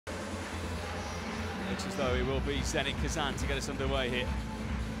Looks as though it will be Zenit Kazan to get us underway here.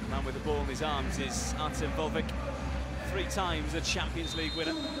 The man with the ball in his arms is Artem Volvic, 3 times a Champions League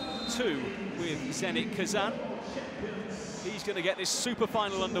winner, 2 with Zenit Kazan. He's going to get this super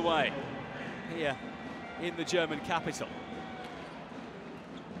final underway here in the German capital.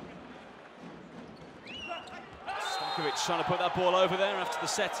 Stankovic trying to put that ball over there after the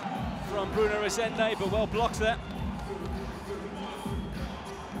set from Bruno Resende, but well blocked there.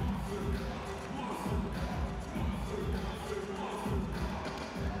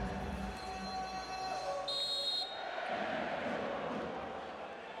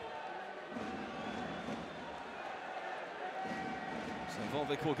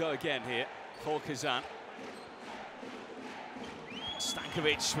 Volvic will go again here for Kazan.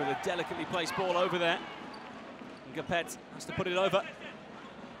 Stankovic with a delicately placed ball over there. Gapet has to put it over.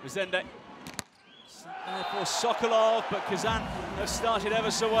 Resende. There for Sokolov, but Kazan have started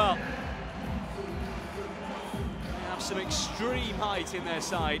ever so well. They have some extreme height in their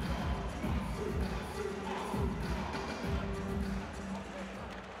side.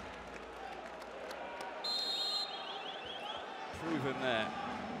 Proven there.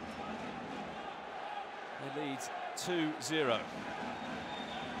 They lead 2-0.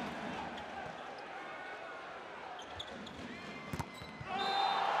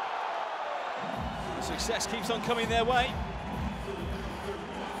 Success keeps on coming their way.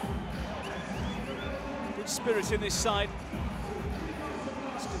 Good spirit in this side.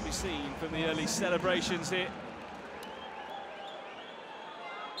 This can be seen from the early celebrations here.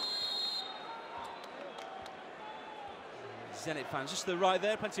 Zenit fans just to the right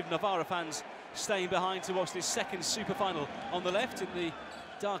there, plenty of Navarra fans staying behind to watch this second super final on the left in the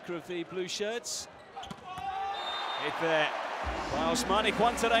darker of the blue shirts. Hit there by Osmani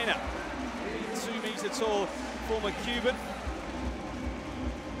Quantarena, the 2-metre tall former Cuban.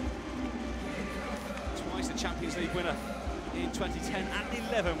 Twice the Champions League winner in 2010 and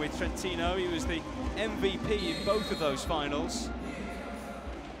 11 with Trentino. He was the MVP in both of those finals.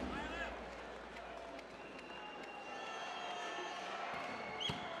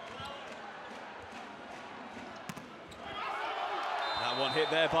 One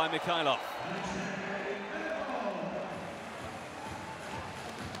hit there by Mikhailov.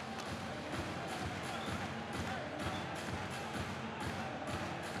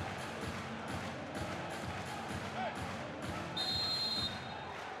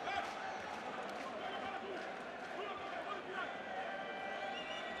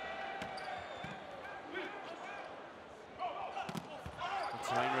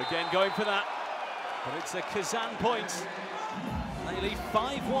 Trainer again going for that, but it's a Kazan point. They lead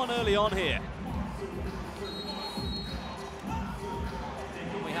 5-1 early on here.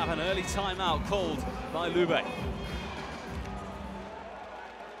 And we have an early timeout called by Lube.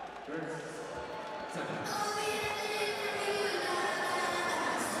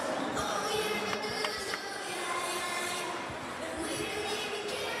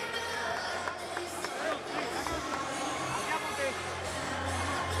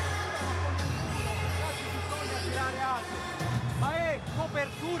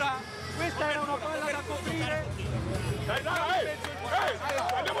 Copertura, questa era una palla da coprire.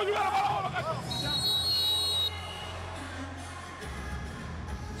 Andiamo a giocare la palla.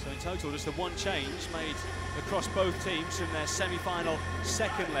 So in total, just the one change made across both teams from their semi-final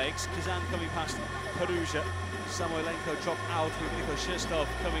second legs. Kazan coming past Perugia. Samoilenko dropped out with Niko Shestov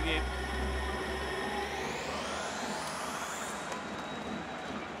coming in.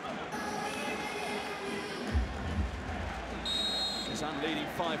 Kazan leading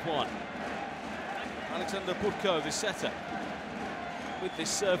 5-1. Alexander Budko, the setter, with this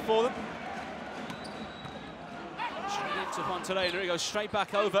serve for them. Straight into Fontarena, he goes straight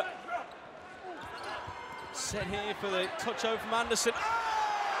back over. Set here for the touch over from Anderson.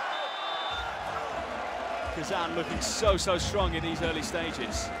 Kazan looking so strong in these early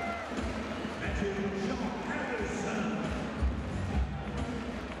stages.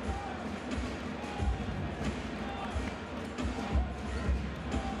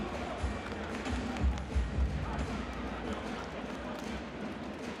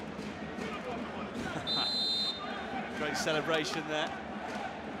 Great celebration there.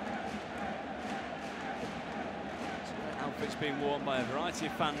 Outfits being worn by a variety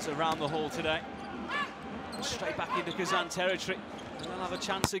of fans around the hall today. Straight back into Kazan territory. And they'll have a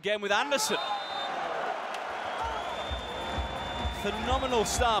chance again with Anderson. Phenomenal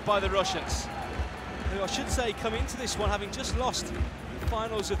start by the Russians, who I should say come into this one having just lost the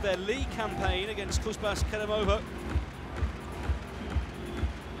finals of their league campaign against Kuzbass Keremovo.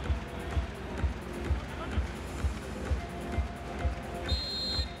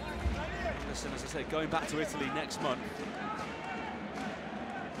 Anderson, as I said, going back to Italy next month.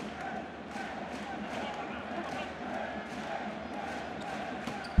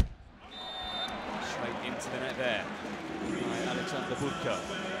 Straight into the net there by Alexander Budka.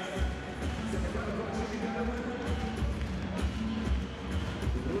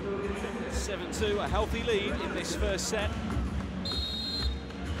 A healthy lead in this first set.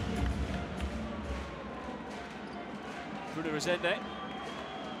 Bruno Resende.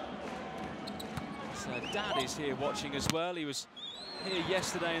 So Dad is here watching as well. He was here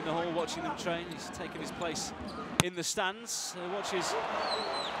yesterday in the hall watching them train. He's taken his place in the stands. So watches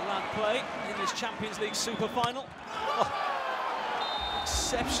lad play in this Champions League Super Final. Oh,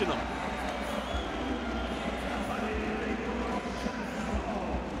 exceptional.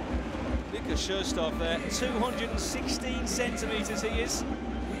 Scherstoff there, 216 centimetres he is. No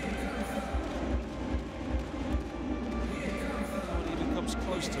one even comes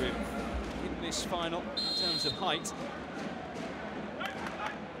close to him in this final in terms of height.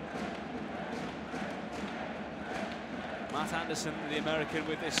 Matt Anderson, the American,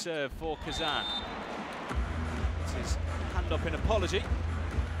 with this serve for Kazan. It's his hand up in apology.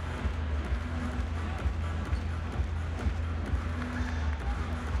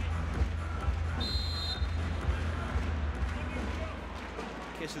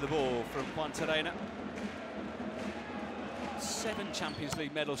 Kiss of the ball from Juan Terena. 7 Champions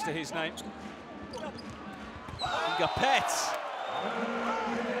League medals to his name. Gapet.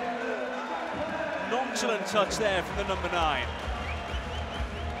 Nonchalant touch there from the number 9.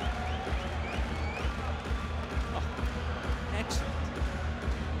 Oh, excellent.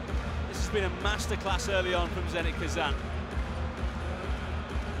 This has been a masterclass early on from Zenit Kazan.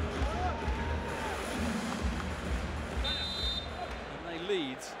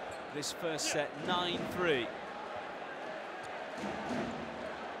 Leads this first set 9-3.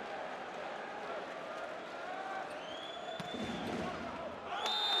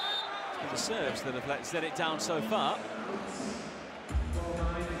 The serves that have let Zenit down so far.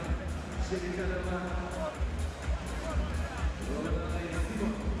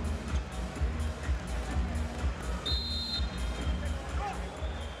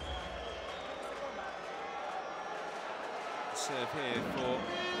 Serve here for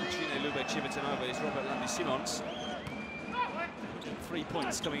Cucine Lube Civitanova is Robert Landi-Simons. 3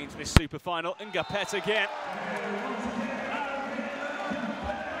 points coming into this super final, and Gapet again.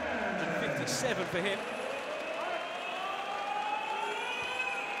 57 for him.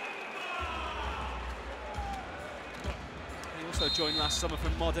 He also joined last summer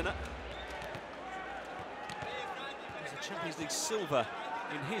from Modena. There's a Champions League silver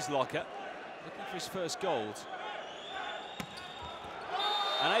in his locker, looking for his first gold.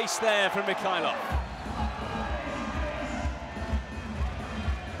 An ace there from Mikhailov.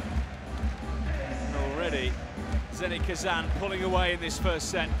 Already, Zenit Kazan pulling away in this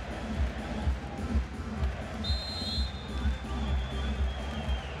first set.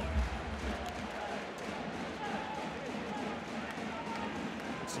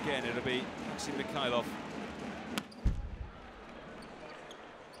 Once again, it'll be Maxim Mikhailov.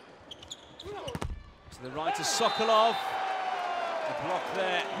 To the right of Sokolov. The block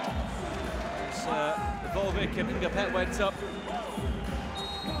there as Volvic and Gapet went up.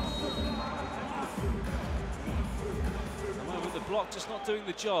 With the block just not doing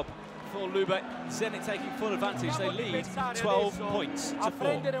the job for Lube. Zenit taking full advantage. They lead 12 points to 4. A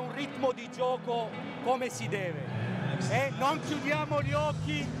prendere un ritmo di gioco come si deve. Non chiudiamo gli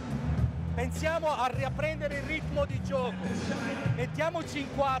occhi. Pensiamo a riprendere il ritmo di gioco. Mettiamoci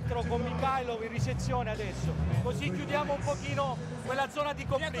in 4 con Mikhailov in ricezione adesso, così chiudiamo un pochino quella zona di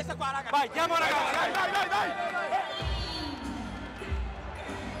conflitto. Vai, andiamo ragazzi, vai!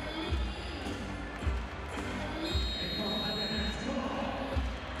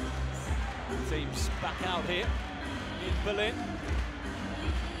 Teams back out here in Berlin.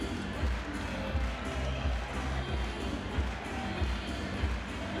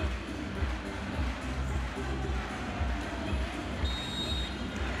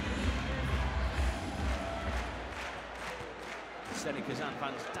 Zenit Kazan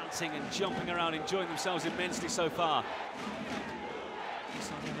fans dancing and jumping around, enjoying themselves immensely so far.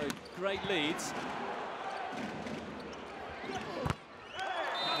 Some of the great leads.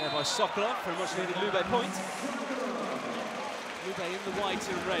 There by Sokolov for a much needed Lube point. Lube in the white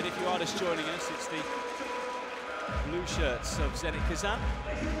and red. If you are just joining us, it's the blue shirts of Zenit Kazan.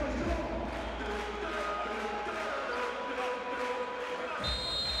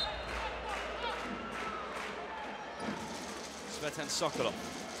 Svetan Sokolov.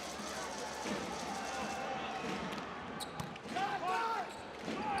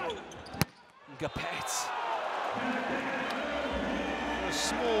 Gapet. For a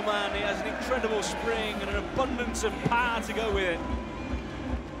small man, he has an incredible spring and an abundance of power to go with it.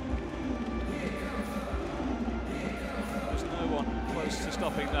 There's no one close to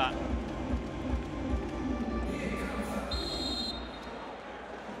stopping that.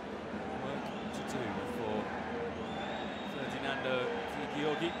 Work to do for Ferdinando Di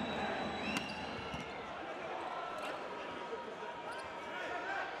Giorgi.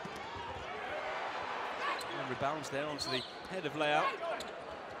 Rebounds there onto the head of layout.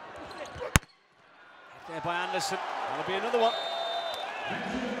 There by Anderson. That'll be another one.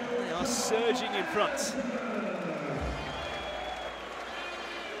 They are surging in front.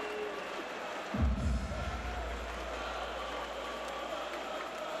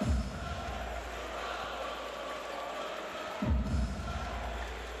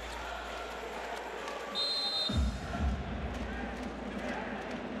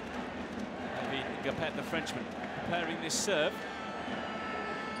 Gapet, the Frenchman, preparing this serve.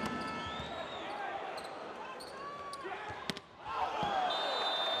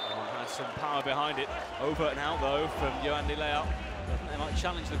 Has some power behind it. Over and out though from Johan de Leeuw. They might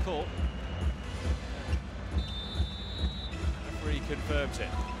challenge the court. The referee confirms it.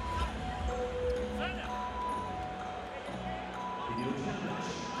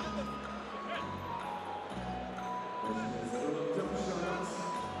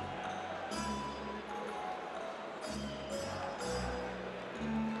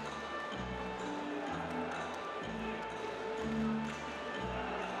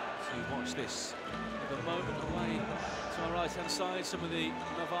 Watch this. At the moment, away to our right-hand side, some of the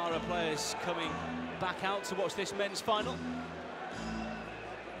Navarra players coming back out to watch this men's final.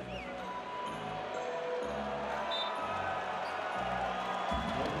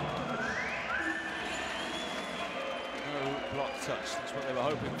 No block touch, that's what they were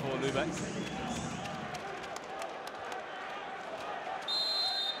hoping for, Lube.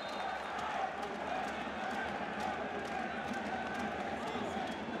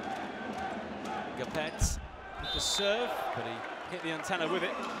 Gapet with the serve, but he hit the antenna with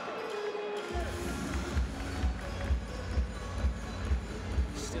it.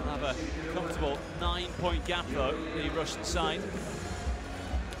 Still have a comfortable 9-point gap though, the Russian side.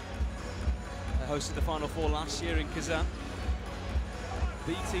 They hosted the Final Four last year in Kazan,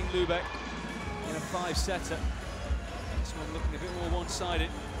 beating Lube in a 5-setter. This one looking a bit more one-sided.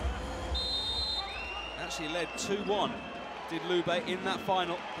 Actually led 2-1. Did Lube in that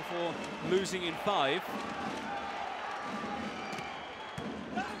final before losing in 5.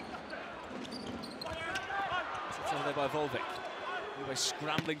 It's over there by Volvic. Lube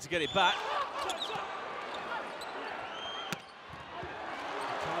scrambling to get it back.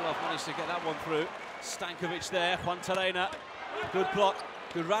 Karlov managed to get that one through. Stankovic there, Juan Terena. Good block,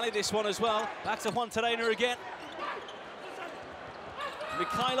 good rally this one as well. Back to Juan Terena again.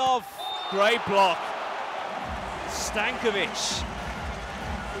 Mikhailov, great block. Stankovic.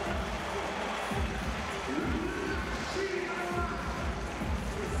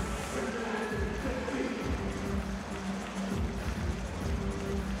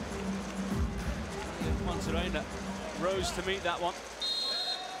 Monterrey rose to meet that one.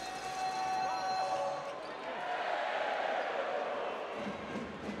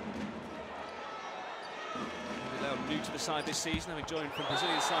 New to the side this season, having joined from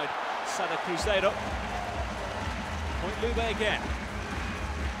Brazilian side Sada Cruzeiro. Point Lube again.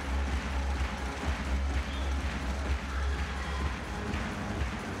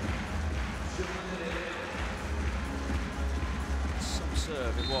 Some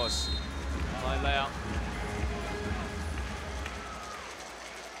serve it was by Leão.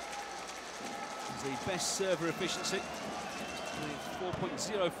 He's the best server efficiency, with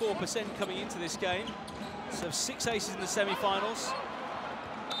 4.04% coming into this game. So 6 aces in the semi-finals.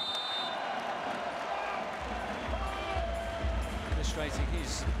 Illustrating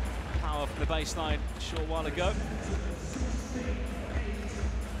his power from the baseline a short while ago.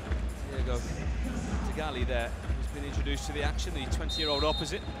 Diego Tagali there, who's been introduced to the action, the 20-year-old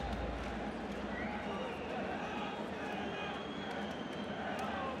opposite.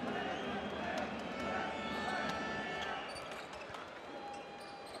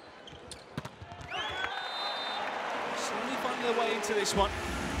 Slowly finding their way into this one.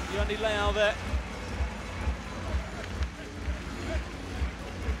 Johan Leão there.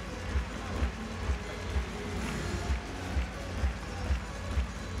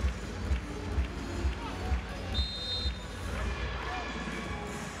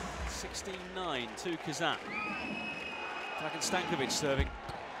 To Kazan. Dragan Stankovic serving.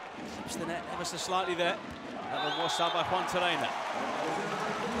 Keeps the net ever so slightly there. That one washed out by Juan Terena.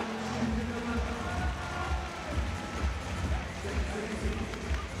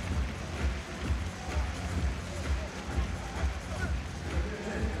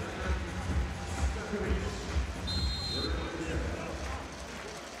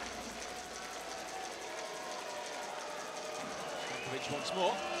 once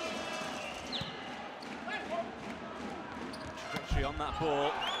more. Trajectory on that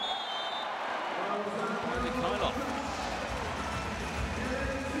ball. Mikhailov.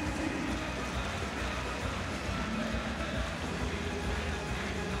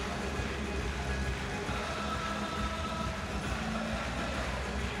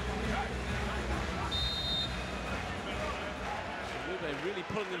 Lube really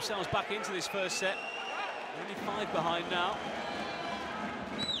pulling themselves back into this first set. Only 5 behind now.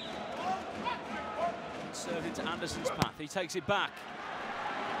 Served into Anderson's path. He takes it back.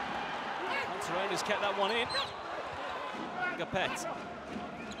 Monterena's kept that one in. Gapet.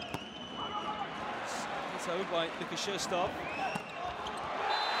 It's over by Lukashevstov.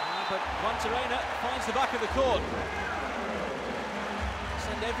 But Monterena finds the back of the court.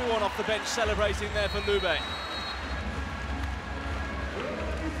 Send everyone off the bench celebrating there for Lube.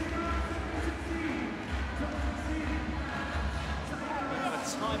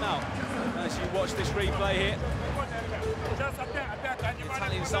 Timeout as you watch this replay here. The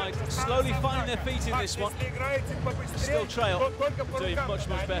Italian side slowly finding their feet in this one. Still trail, doing much,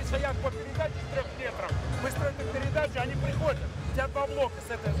 much better.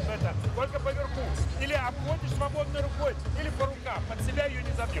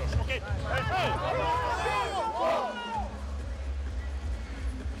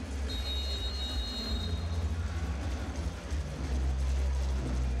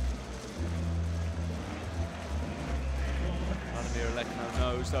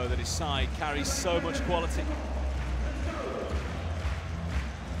 Knows though that his side carries so much quality.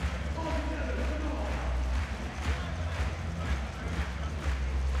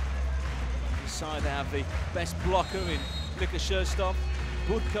 His side, they have the best blocker in Lukashevstov,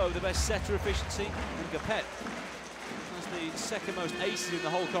 Budko the best setter efficiency, and Gapet has the second most aces in the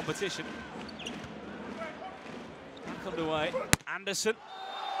whole competition. Back underway, Anderson,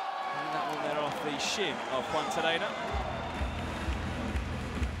 and that one there off the shin of Monterena.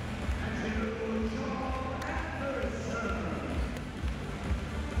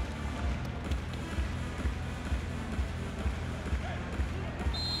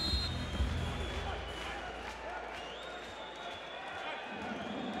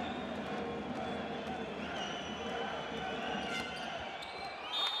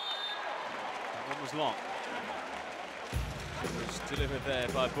 Was long. It's delivered there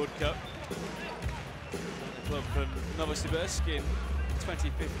by Budko. The club from Novosibirsk in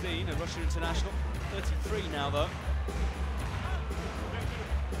 2015, a Russia international. 33 now though.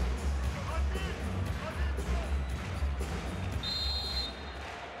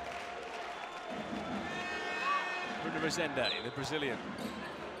 Bruno Rezende, the Brazilian.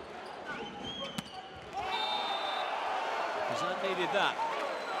 Kazan needed that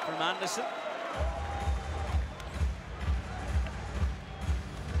from Anderson.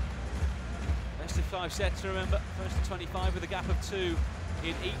 Best of 5 sets, remember. First to 25 with a gap of 2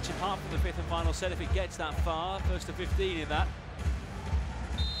 in each, apart from the 5th and final set if it gets that far. First to 15 in that.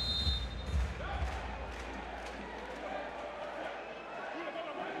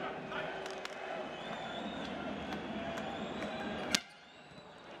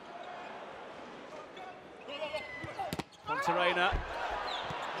 Monterena.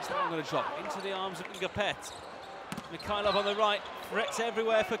 Is that one going to drop into the arms of Gapet? Mikhailov on the right, threats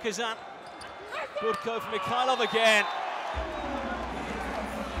everywhere for Kazan. Budko for Mikhailov again.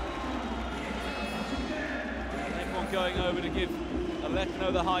 Everyone going over to give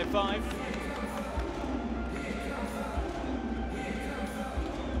Aletno the high five.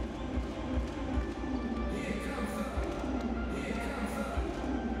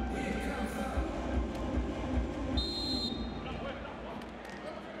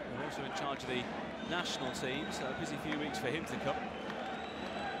 We're also in charge of the national team, so a busy few weeks for him to come.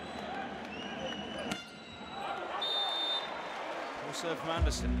 Serve from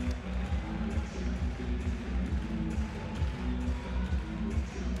Anderson.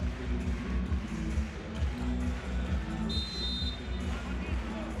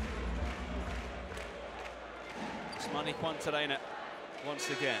 It's Mani Monterena once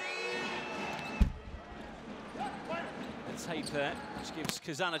again. The tape there, which gives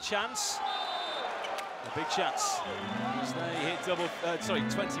Kazan a chance. A big chance. As they hit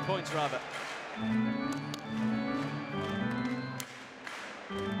 20 points rather.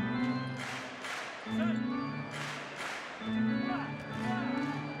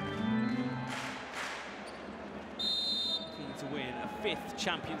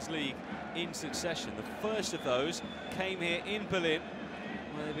 Champions League in succession. The first of those came here in Berlin,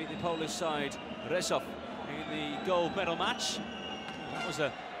 where they beat the Polish side Resov in the gold medal match. That was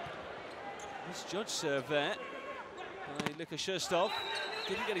a misjudged serve there. Luka Shustov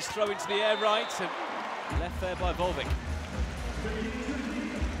didn't get his throw into the air right, and left there by Volvic.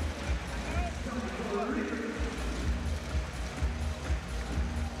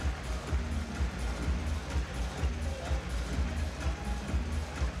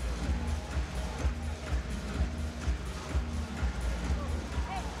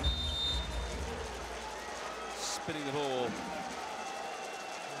 Spinning the ball. And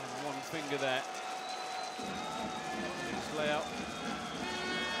one finger there. His layout.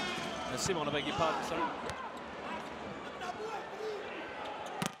 Simon, I beg your pardon, sorry.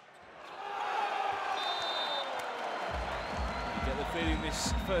 You get the feeling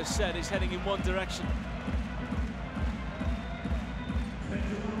this first set is heading in one direction.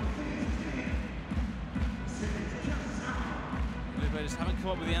 Just haven't come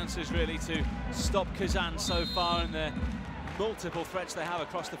up with the answers really to stop Kazan so far, and the multiple threats they have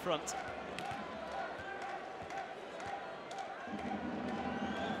across the front.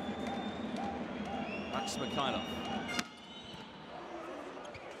 Max Mikhailov.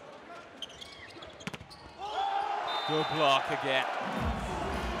 Good block again.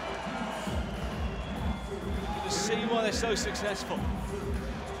 You can see why they're so successful.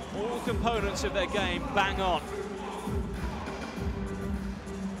 All components of their game bang on.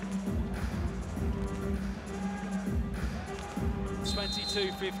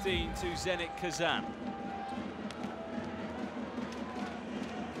 (22-15) to Zenit Kazan.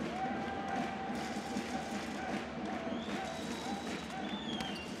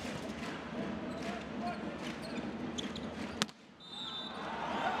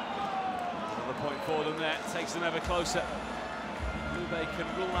 Another point for them there, takes them ever closer. Lube can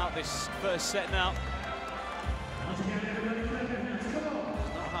rule out this first set now. It's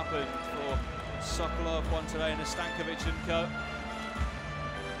not happened for Sokolov, Wantarena, Stankovic and co.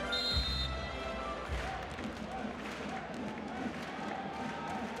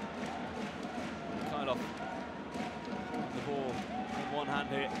 The ball in one hand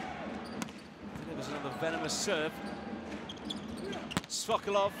here. Delivers another venomous serve.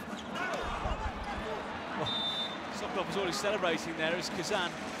 Sokolov. Sokolov was already celebrating there as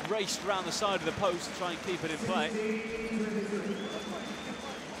Kazan raced around the side of the post to try and keep it in play.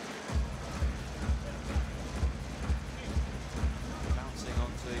 Bouncing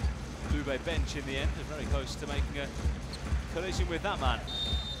onto Lube bench in the end, and very close to making a collision with that man.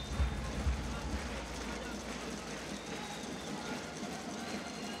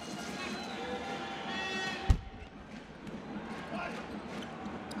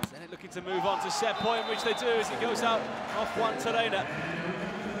 To move on to set point, which they do as it goes out off Wantarena.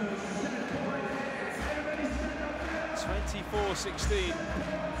 24-16.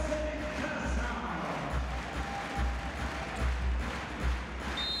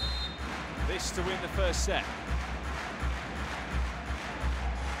 This to win the first set.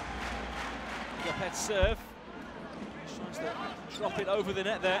 Gopet's serve. Tries to drop it over the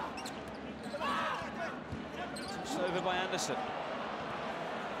net there. Touched over by Anderson.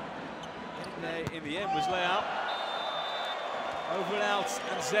 There in the end was layout. Over and out,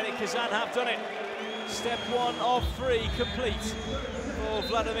 and Zenit Kazan have done it. Step one of 3 complete for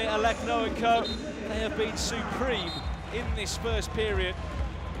Vladimir Alekno and co. They have been supreme in this first period.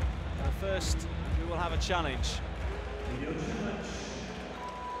 And first, we will have a challenge.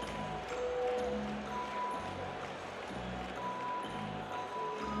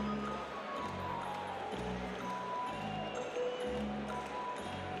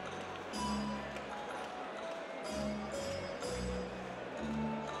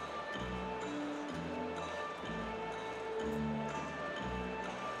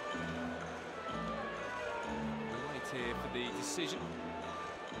 Here for the decision.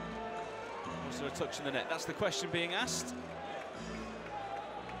 Was there a touch in the net? That's the question being asked.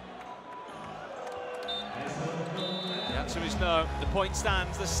 The answer is no. The point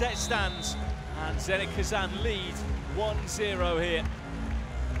stands, the set stands, and Zenit Kazan lead 1-0 here.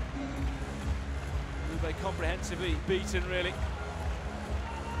 Lube comprehensively beaten, really.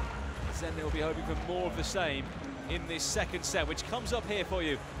 Zenit will be hoping for more of the same in this second set, which comes up here for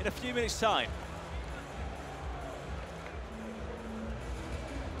you in a few minutes' time.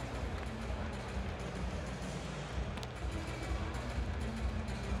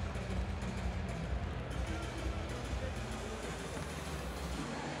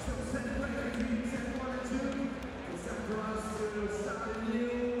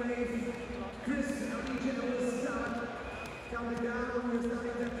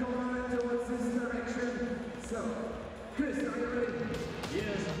 Chris, are you ready?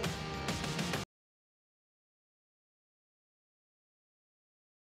 Yes.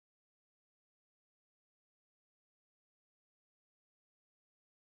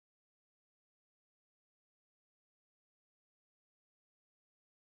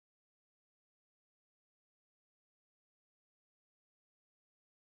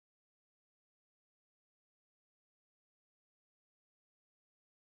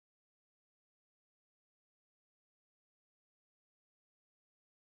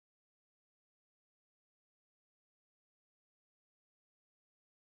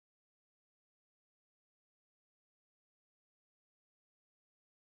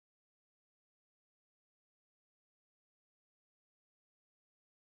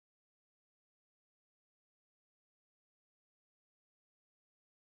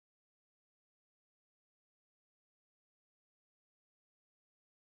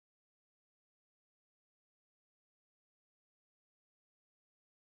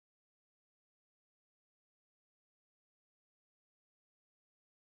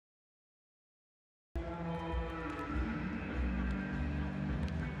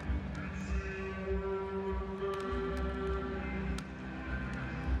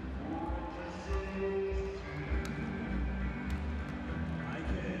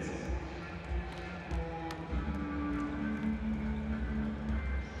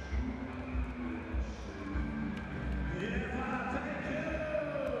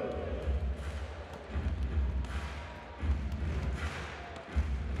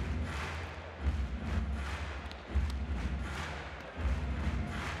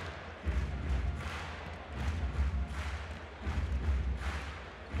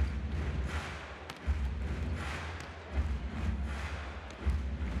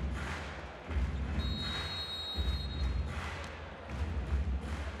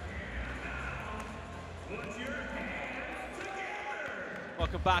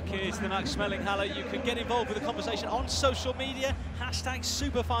 Welcome back here to the Max Schmeling-Halle. You can get involved with the conversation on social media. Hashtag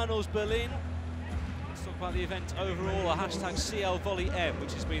Superfinals Berlin. Let's talk about the event overall, or hashtag CLVolleyM,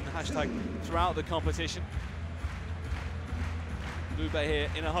 which has been the hashtag throughout the competition. Lube here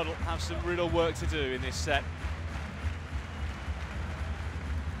in a huddle have some real work to do in this set.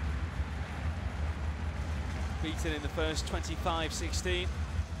 Beaten in the first 25-16.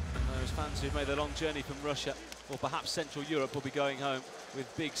 And those fans who've made the long journey from Russia or perhaps Central Europe will be going home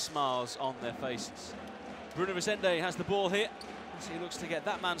with big smiles on their faces. Bruno Resende has the ball here as he looks to get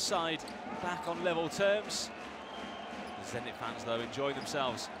that man's side back on level terms. The Zenit fans, though, enjoying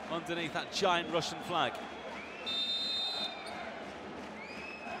themselves underneath that giant Russian flag.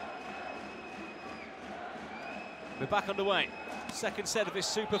 We're back underway. Second set of this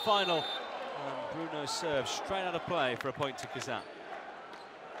super final. And Bruno serves straight out of play for a point to Kazan.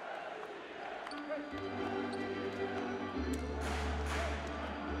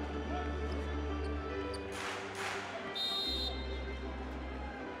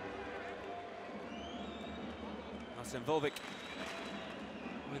 Artem Volvic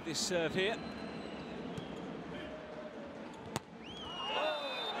with this serve here.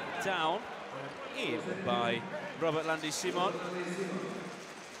 Down and in by Robert Landi-Simon.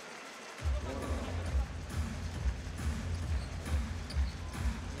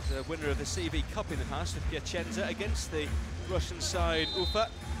 He's a winner of the CV Cup in the past with Piacenza against the Russian side Ufa.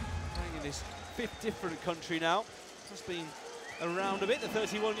 Playing in his 5th different country now. Has been around a bit, the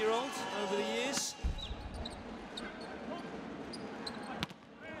 31-year-old, over the years.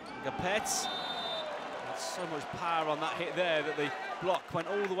 Gapet. So much power on that hit there that the block went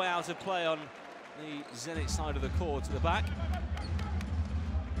all the way out of play on the Zenit side of the court to the back.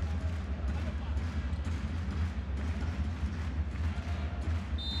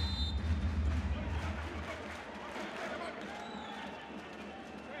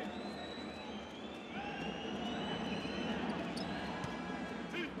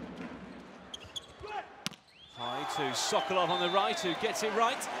 High to Sokolov on the right, who gets it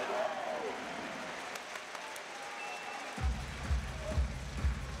right.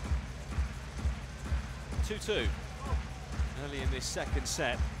 Two early in this second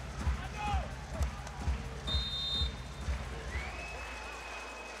set.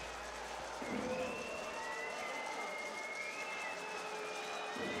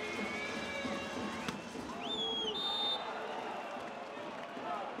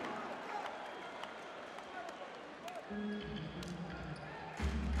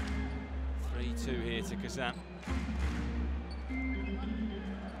 Here to Kazan.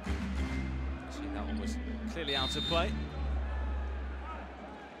 See, that one was clearly out of play. To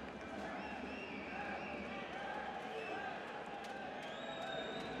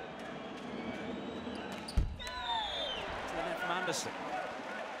the net from Anderson.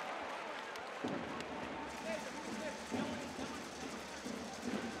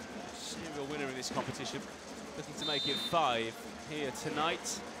 Serial winner in this competition, looking to make it 5 here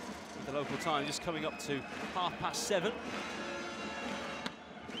tonight. The local time just coming up to 7:30. Going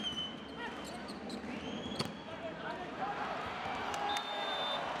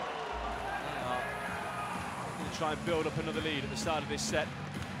to try and build up another lead at the start of this set.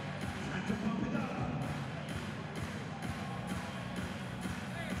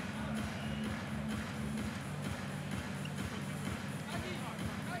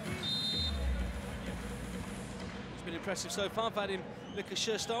 It's been impressive so far. Vadim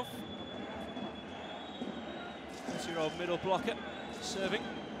Lukashevstov, 20-year-old middle blocker, serving.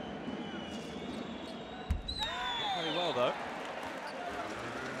 Not very well, though.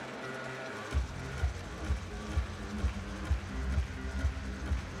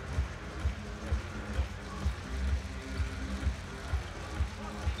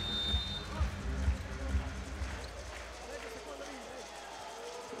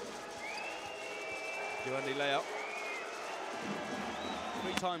 Giovanni Leao.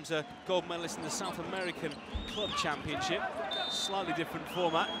 3 times a gold medalist in the South American Club Championship. Slightly different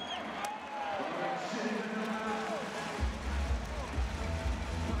format.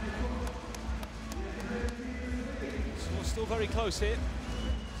 So we're still very close here. So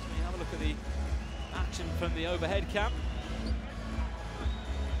we have a look at the action from the overhead cam.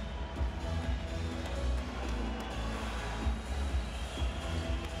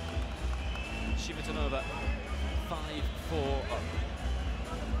 Civitanova 5-4 up.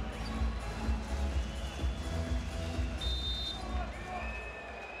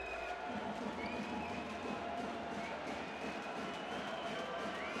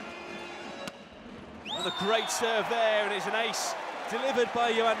 Another great serve there, and it's an ace delivered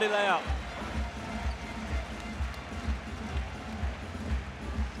by Giovanni Leao.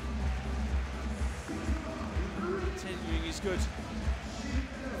 good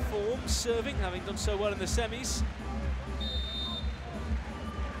form, serving, having done so well in the semis.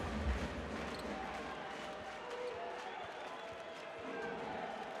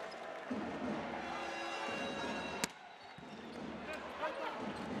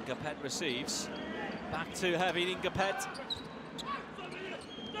 Ingapet receives. Back to Hervin Ingapet.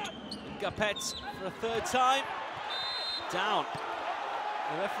 Ingapet for a third time. Down.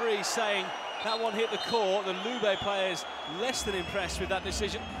 The referee saying that one hit the court. The Lube players less than impressed with that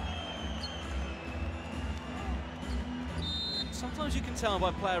decision. Sometimes you can tell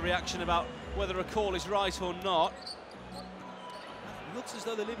by player reaction about whether a call is right or not. It looks as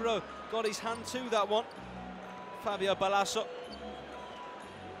though the libero got his hand to that one. Fabio Balasso.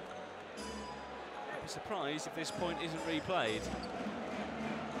 I'd be surprised if this point isn't replayed.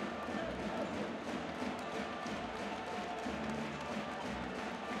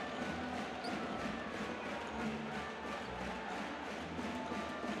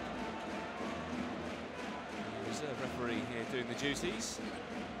 Reserve referee here doing the duties.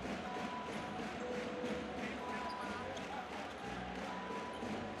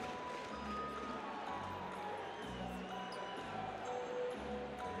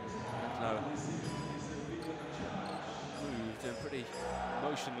 No. Moved and pretty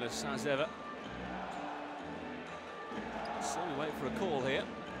motionless as ever. So we wait for a call here.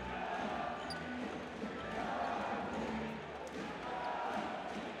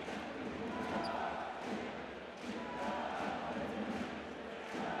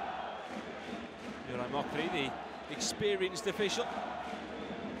 The experienced official.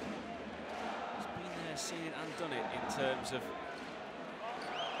 He's been there, seen it and done it in terms of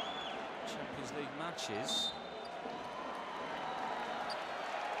Champions League matches.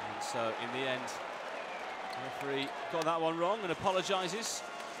 And so in the end, the referee got that one wrong and apologises.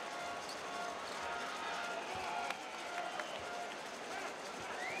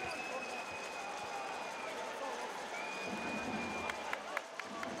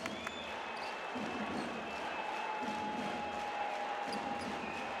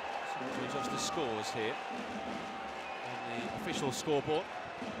 Just the scores here on the official scoreboard.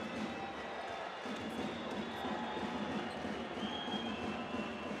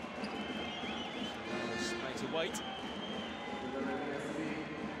 So made to wait.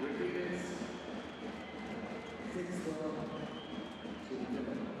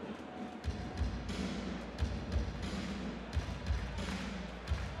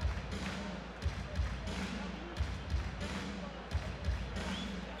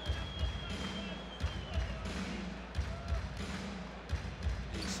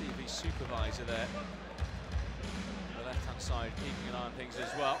 Supervisor there on the left-hand side, keeping an eye on things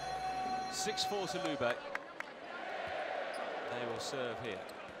as well. 6-4 to Lube. They will serve here.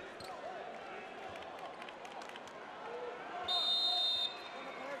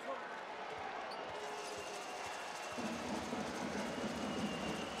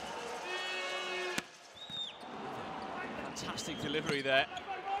 Fantastic delivery there.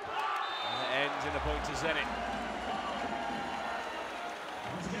 And it ends in a point to Zenit.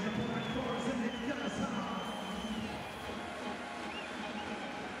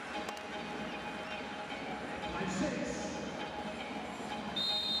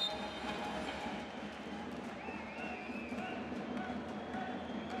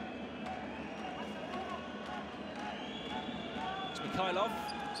 It's Mikhailov.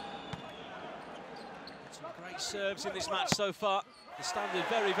 Some great serves in this match so far. The standard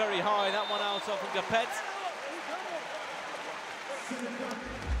very, very high. That one out of Ingapet.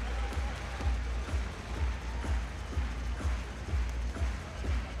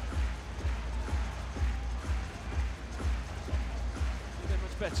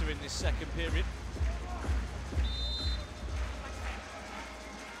 Better in this second period.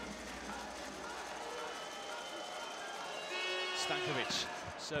 Stankovic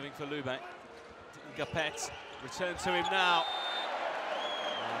serving for Lube. Ingapet, return to him now.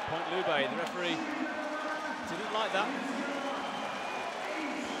 Point Lube, the referee didn't like that.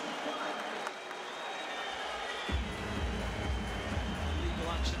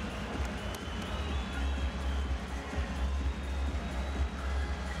 Illegal action.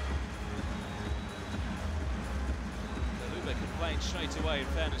 Playing straight away, in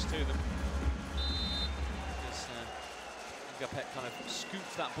fairness to them. Ingapet kind of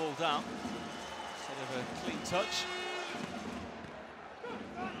scooped that ball down instead of a clean touch.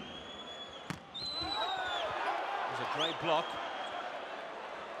 It was a great block.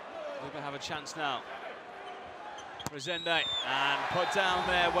 Lube have a chance now. Resende, and put down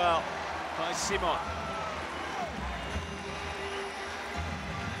there well by Simon.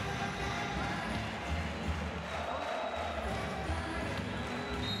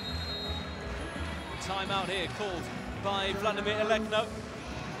 Timeout here called by Vladimir Elekno.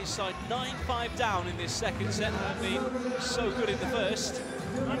 His side 9-5 down in this second set. They've been so good in the first.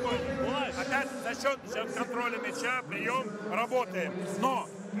 Опять за счет контроля мяча, прием, работаем. Но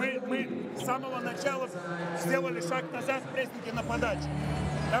мы с самого начала сделали шаг назад в прессинге на подаче.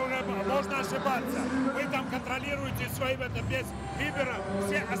 Можно ошибаться. Вы там контролируете свои это без выбора.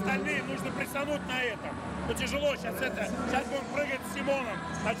 Все остальные нужно прессануть на этом. Но тяжело сейчас это. Сейчас будем прыгать с Симоном.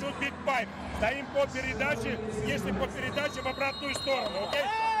 Начнут бить пайп. Стоим по передаче. Если по передаче в обратную сторону. Окей?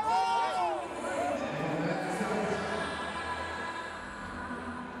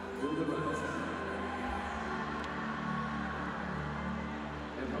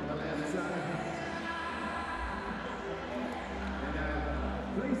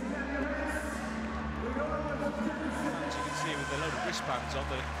 Wristbands on,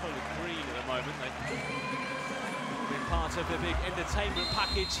 they're colored green at the moment. They've been part of the big entertainment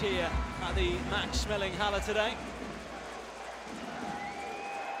package here at the Max Smelling Halle today.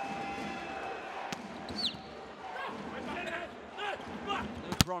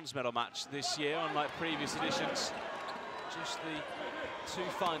 No bronze medal match this year, unlike previous editions. Just the two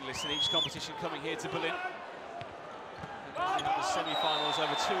finalists in each competition coming here to Berlin. We had the semi-finals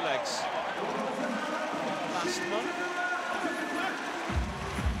over 2 legs last month.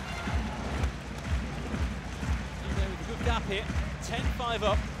 Gap here, 10-5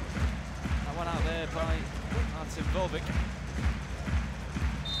 up. That one out there by Artem Volvik.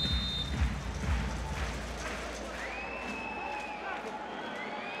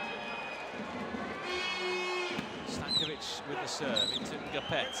 Stankovic with the serve into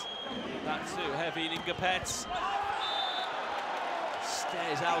Ngapet. That too heavy in Ngapet.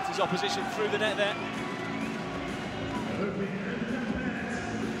 Stares out his opposition through the net there.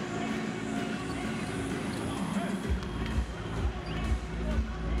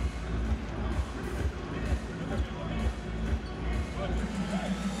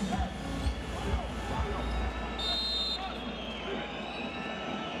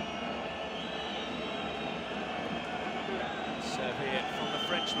 Here from the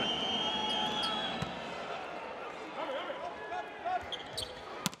Frenchman.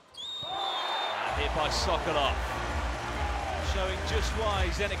 And hit by Sokolov. Showing just why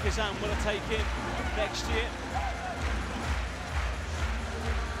Zenit Kazan will take him next year.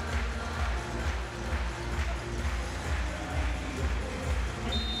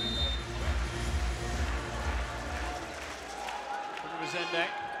 From Rezende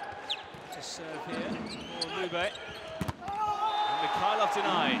to serve here for Lube. Mikhailov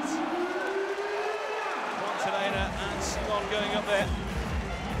denied. Montelena and Simon going up there.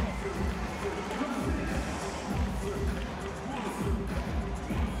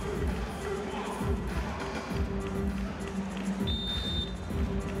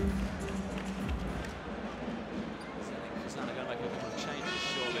 Kazan are going to make a couple of changes,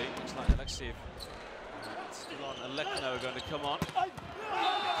 surely. Looks like Alexiev and Elekno are going to come on.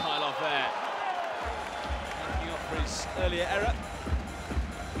 Mikhailov there. Making up for his earlier error.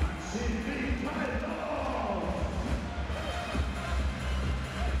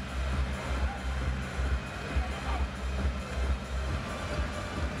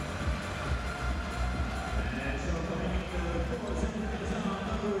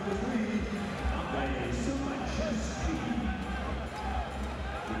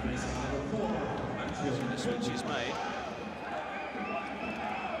 The switch is made.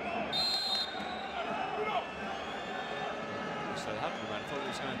 So they haven't been. I thought he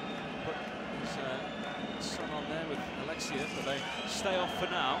was going to put his son on there with Alexiev, but they stay off for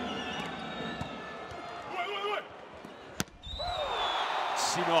now.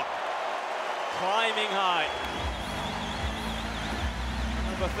 Simon climbing high.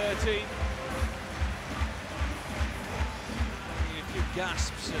 Number 13. A few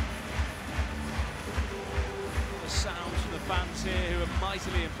gasps and the sounds from the fans here who are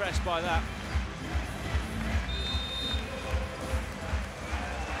mightily impressed by that.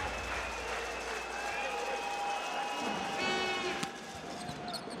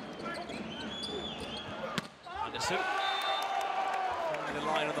 Anderson following the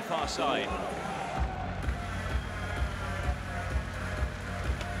line on the far side.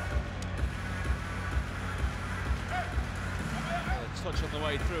 Touch on the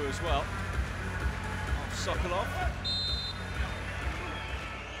way through as well. Off Sokolov.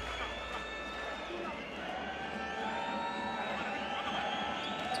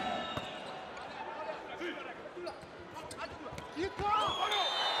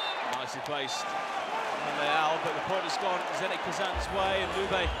 Nicely placed on Leal, but the point has gone Zenit Kazan's way, and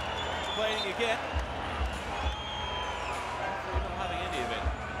Lube playing again. Not having any of it.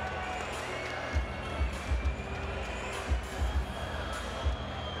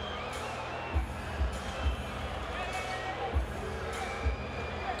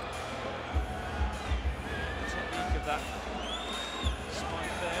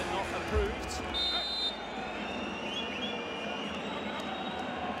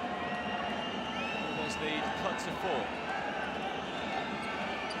 4.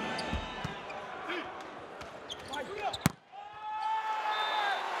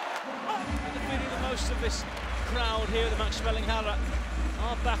 And the feeling that most of this crowd here at the Max Schmeling-Halle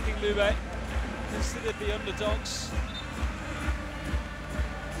are backing Lube, considered the underdogs.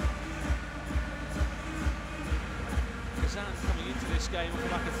 Kazan coming into this game on the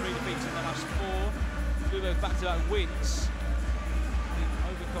back of 3 defeats in the last 4. Lube back-to-back wins.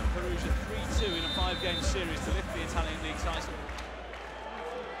 Overcome Perugia 3-2 in a 5-game series to lift the Italian league title.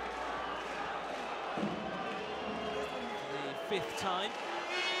 The 5th time.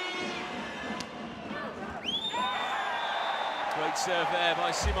 Great serve there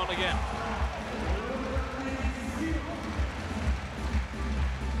by Simon again.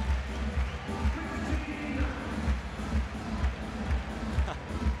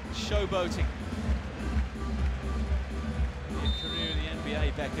 Showboating. Your career in the NBA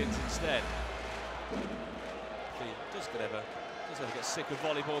beckons instead. He does ever get sick of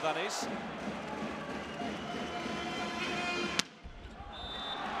volleyball, that is.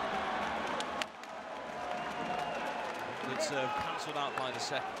 Good serve, cancelled out by the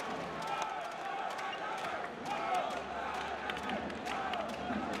second.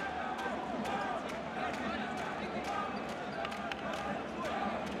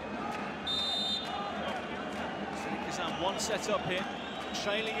 Zenit Kazan 1 set up here,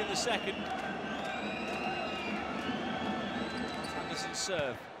 trailing in the second. Anderson's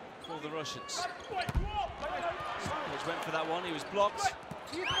serve for the Russians. Stokovic went for that one, he was blocked.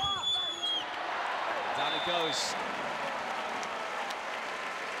 Down it goes.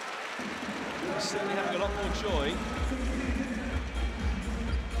 He's certainly having a lot more joy.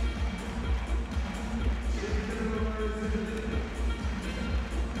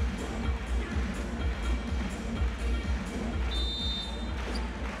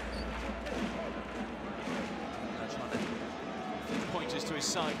 Trying to put pointers to his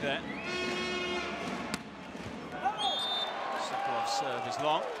side there. Sokolov's serve is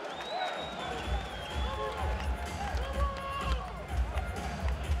long.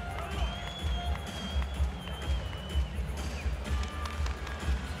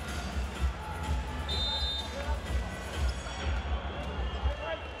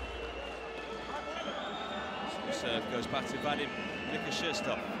 Serve goes back to Vadim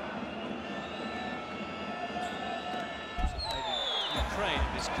Nikashirstov. Played in Ukraine in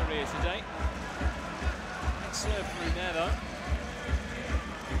his career today. Good serve through there though.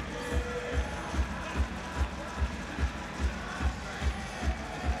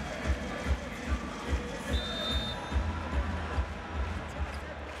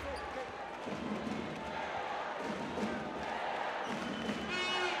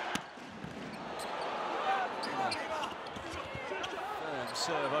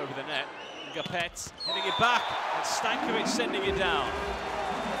 Serve over the net. Gapet hitting it back, and Stankovic sending it down.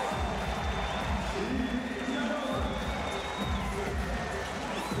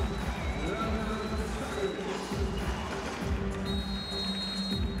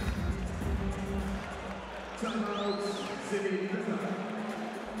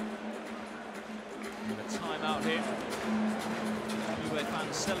 And a timeout here. Everywhere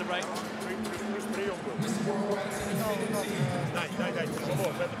fans celebrate. Дай,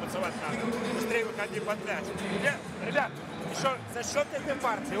 тяжело, это пацевать надо. Быстрее выходи под мяч. Ребят, еще за счет этой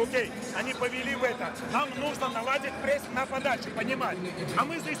партии, окей, они повели в это. Нам нужно наладить пресс на подачу, понимать. А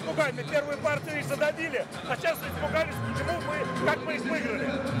мы испугались, первую партию их задавили, а сейчас испугались, почему мы, как мы их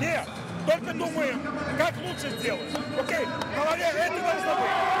выиграли. Нет, только думаем, как лучше сделать. Окей, в голове это должно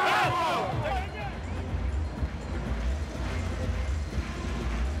быть.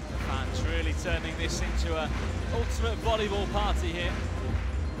 Fans really turning this into an ultimate volleyball party here.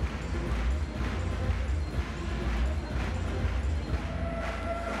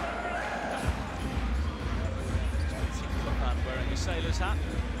 Fan wearing a sailor's hat.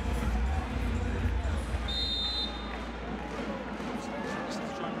 To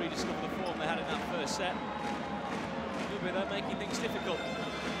try and rediscover the form they had in that first set. They're making things difficult,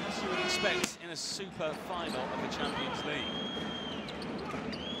 as you would expect in a super final of the Champions League.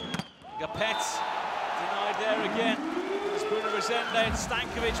 Gapet denied there again. It's Bruno Resende and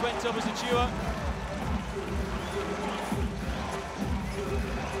Stankovic went up as a duo.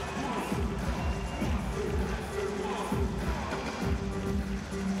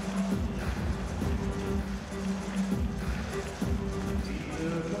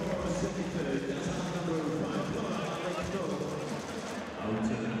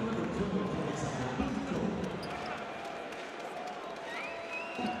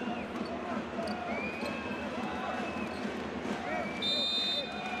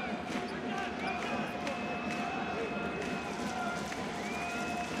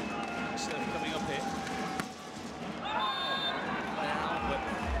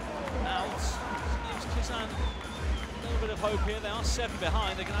 Kazan, a little bit of hope here. They are 7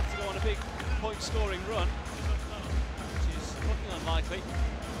 behind. They're going to have to go on a big point-scoring run, which is looking unlikely.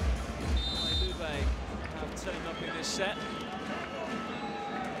 Lube have turned up in this set.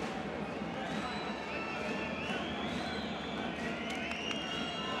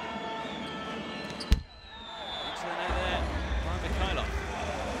 Into the net there by Mikhailov.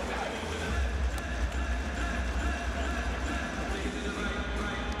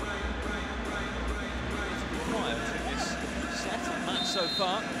 Quiet in this set and match so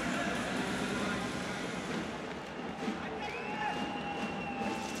far.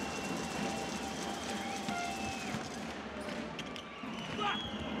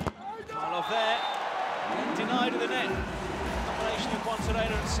 There, denied of the net. Combination of Monterrey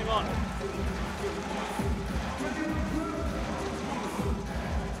and Simon.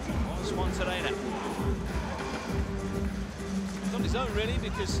 Was Monterrey. He's on his own really,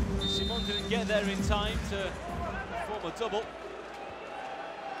 because Simon didn't get there in time to form a double.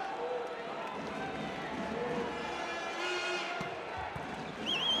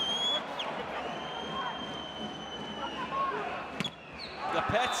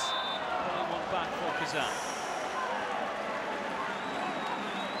 Gapet. Back for Kazan.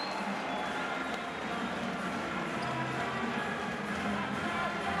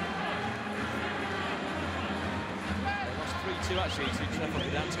 They lost 3-2 actually to Trefl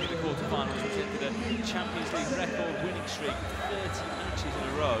Gdansk in the quarterfinals, which ended a Champions League record winning streak of 30 matches in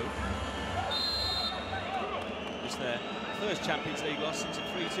a row. It was their first Champions League loss since a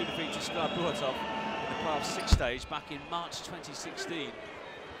 3-2 defeat to Skra Buhatov in the playoff 6 stage back in March 2016.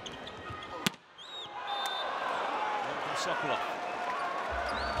 Sokolov.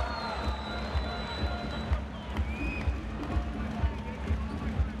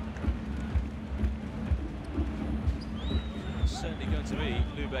 Certainly going to be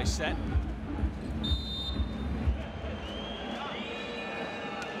Lube's set.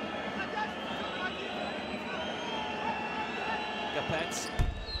 Gapet.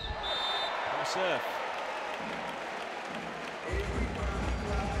 No serve.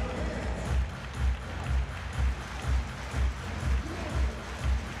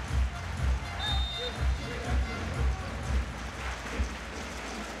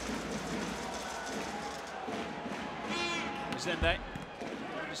 Zende,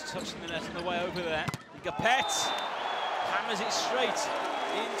 just touching the net on the way over there. Gapet hammers it straight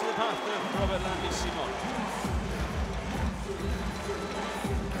into the path of Robert Landis-Simon.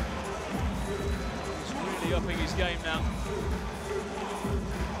 He's really upping his game now.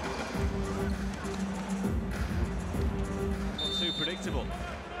 Not too predictable.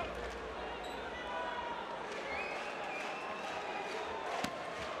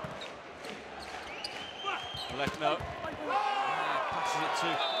 Lechno. Passes it to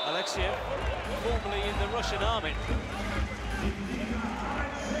Alexiev, formerly in the Russian army.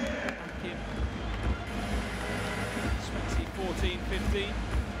 Back in 2014-15.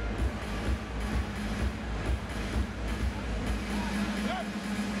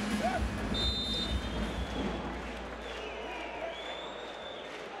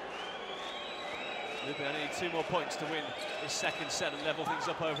 Lube only need 2 more points to win this second set and level things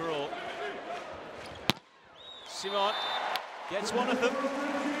up overall. Simon gets one of them.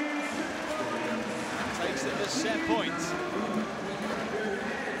 Takes them to set point.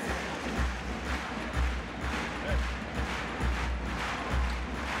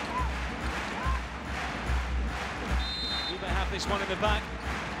 You may have this one in the back.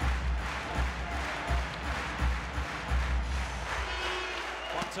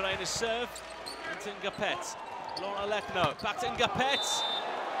 Monterrey serve. Into Gapet. Laura Lechno. Back to Gapet.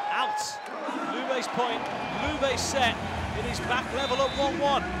 Out. Lube's point. Lube's set. It is back level at 1-1.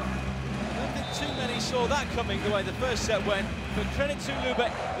 I don't think too many saw that coming the way the first set went, but credit to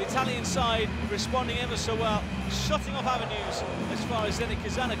Lube, the Italian side responding ever so well, shutting off avenues as far as Zenit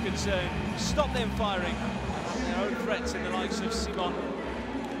Kazan are concerned, stop them firing, and their own threats in the likes of Simon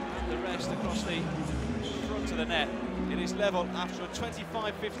and the rest across the front of the net. It is level after a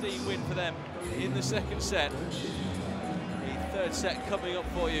 25-15 win for them in the second set. The third set coming up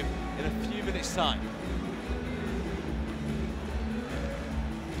for you in a few minutes' time.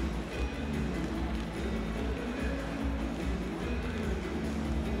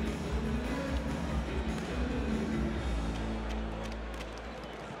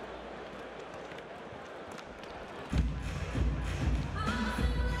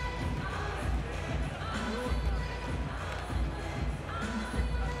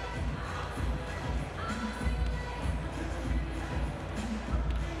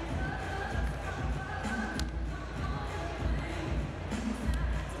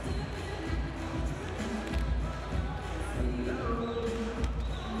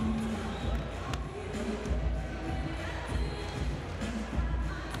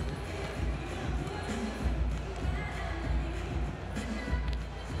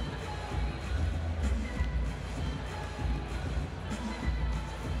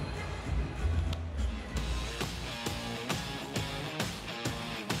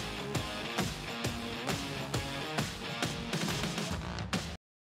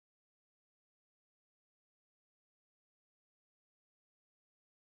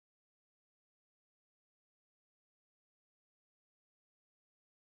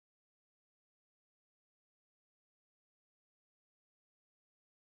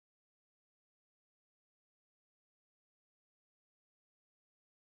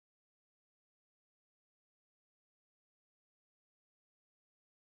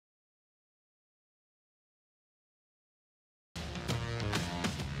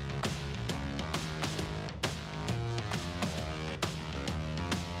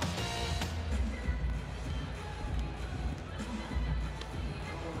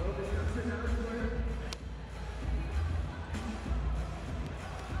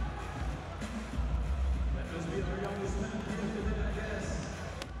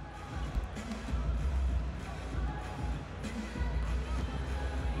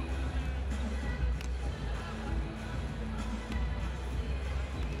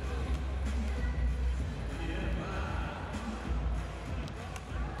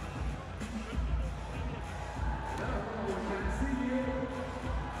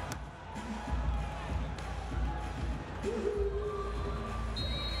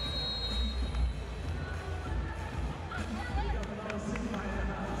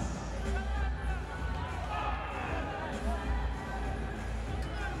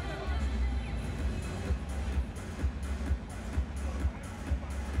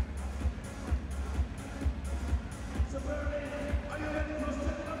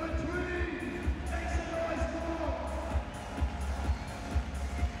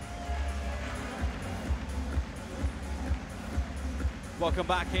 Welcome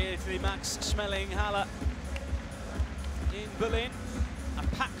back here to the Max Schmeling Halle in Berlin.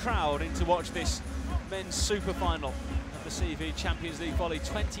 A packed crowd in to watch this men's super final of the CV Champions League Volley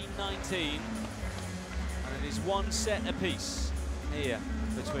 2019. And it is one set apiece here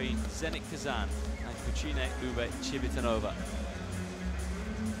between Zenit Kazan and Cucine Lube Civitanova.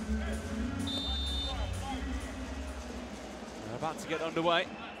 They're about to get underway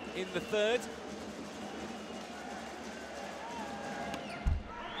in the third.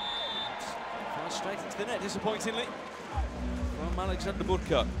 Straight into the net, disappointingly, from Alexander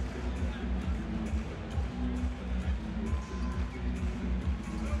Burka.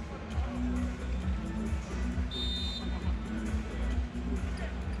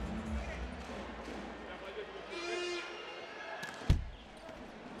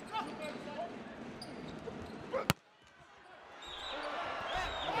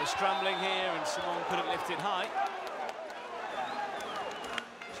 They're scrambling here, and Simon couldn't lift it high.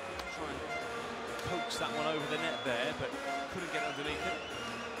 Coaxed that one over the net there, but couldn't get underneath it.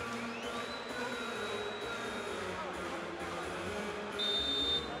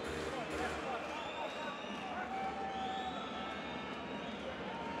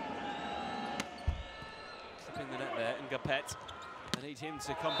 Slip in the net there, and Gapet. They need him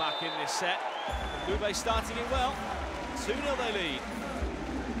to come back in this set. Lube starting it well. 2-0 they lead.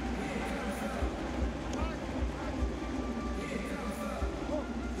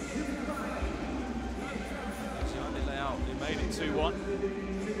 Made it 2-1.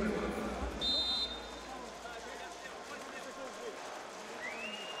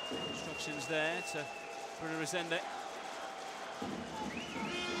 Instructions there to Bruno Resende.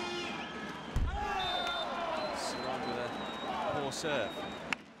 Surround with a poor serve.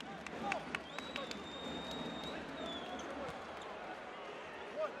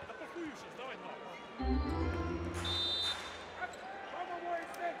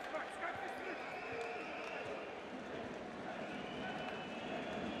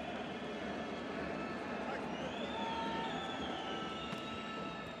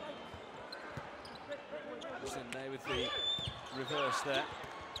 In there with the reverse there.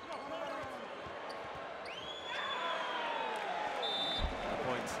 The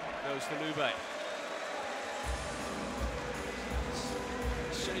point goes to Lube.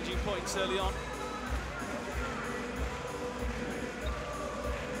 Changing points early on.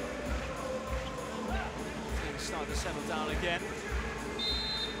 Things start to settle down again.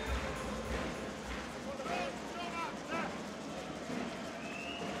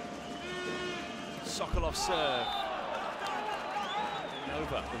 Sokolov serve.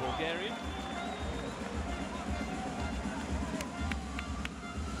 Over the Bulgarian.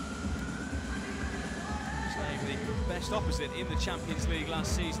 Playing the best opposite in the Champions League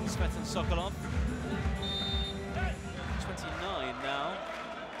last season, Svetan Sokolov. 29 now.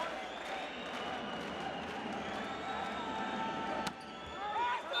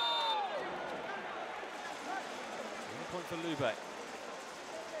 One point for Lube.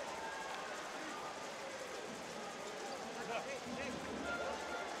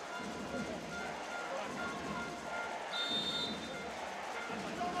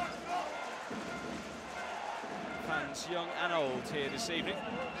 Fans young and old here this evening.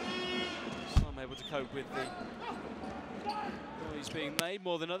 Some able to cope with the noise being made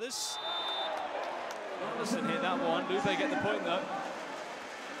more than others. Anderson hit that one. Lube get the point though.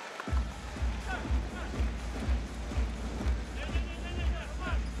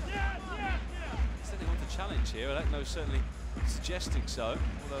 Certainly want to challenge here. Alekno certainly suggesting so,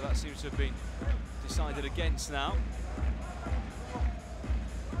 although that seems to have been decided against now.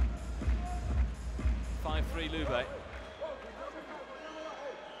 5-3 Lube.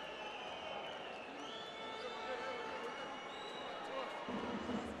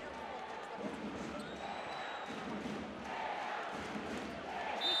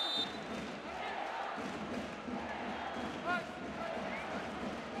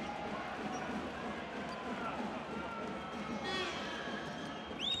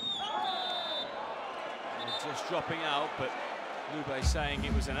 Just dropping out, but Lube saying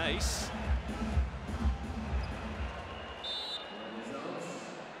it was an ace.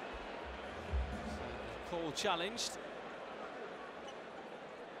 Call challenged.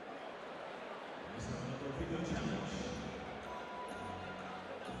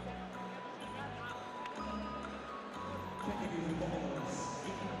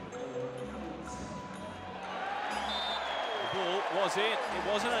 The ball was in, it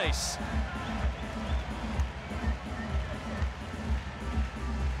was an ace.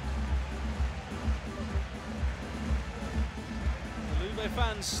 The Lube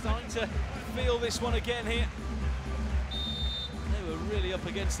fans starting to feel this one again here. They were really up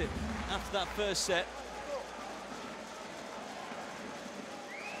against it after that first set.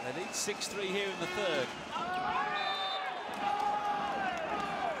 They lead 6-3 here in the third.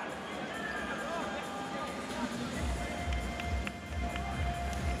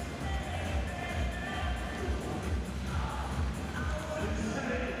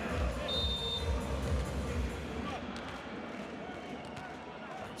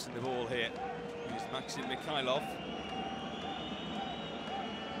 Bouncing the ball here is Maxim Mikhailov.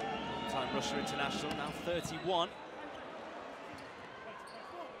 Long-time Russia international, now 31.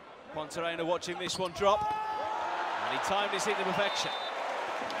 Pontarena watching this one drop, and he timed his hit to perfection.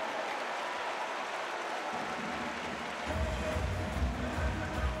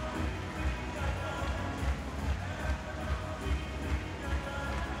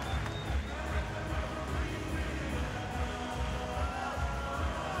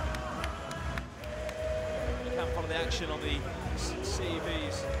 You can follow the action on the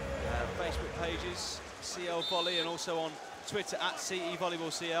CEV's Facebook pages, CL Volley, and also on Twitter at CE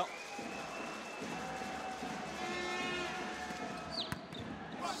Volleyball CL.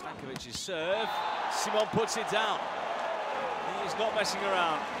 Stankovic's serve. Simon puts it down. He is not messing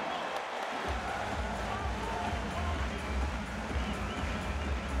around.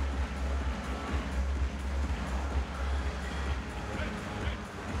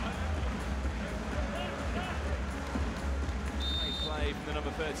 Great play from the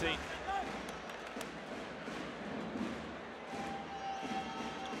number 13.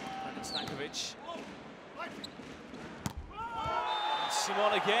 Stankovic. And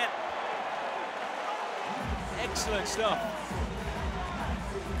Simon again. Excellent stuff.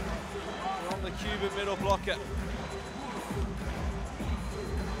 From the Cuban middle blocker.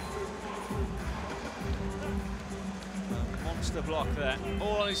 A monster block there,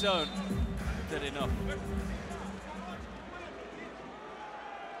 all on his own. Did enough.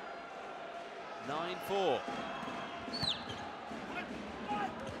 9-4.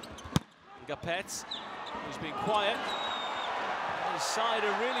 Gapet, who's been quiet. His side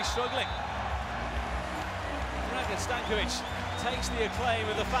are really struggling. Dragan Stankovic takes the acclaim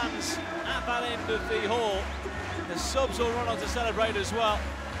of the fans at that end of the hall. The subs will run on to celebrate as well.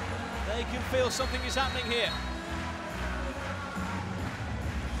 They can feel something is happening here.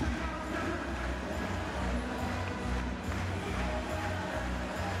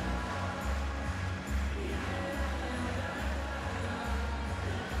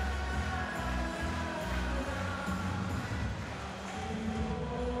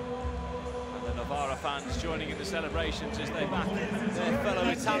 Fans joining in the celebrations as they back their fellow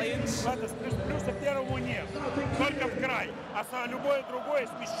Italians. Плюса первого нет, только в край. А любое другое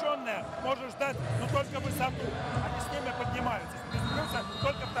смещенное может ждать, но только высоту. Они с ними поднимаются. Без плюса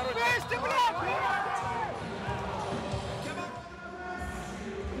только второй.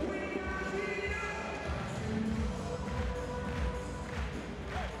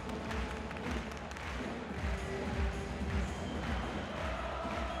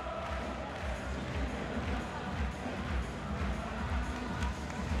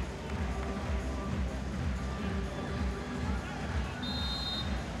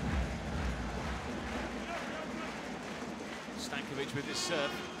 Stankovic with his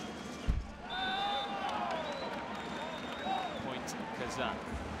serve. Point Kazan.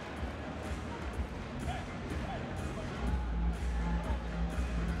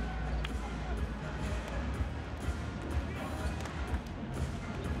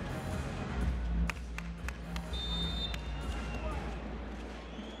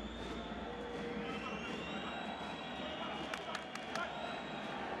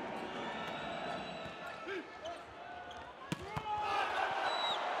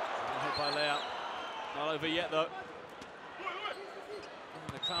 By layout. Not over yet though.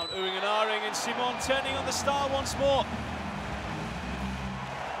 And the crowd oohing and ahhing, and Simon turning on the star once more.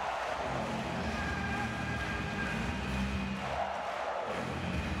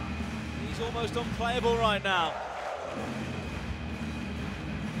 He's almost unplayable right now.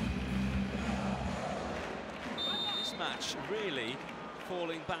 This match really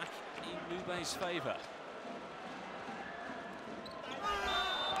falling back in Lube's favour.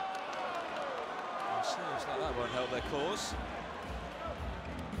 Looks like that won't help their cause.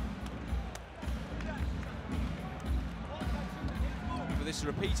 With this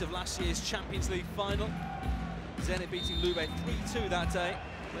repeat of last year's Champions League final, Zenit beating Lube 3-2 that day,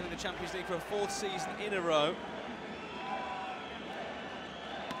 winning the Champions League for a fourth season in a row.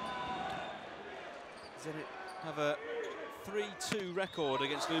 Zenit have a 3-2 record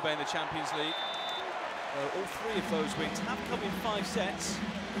against Lube in the Champions League. All three of those wins have come in 5 sets.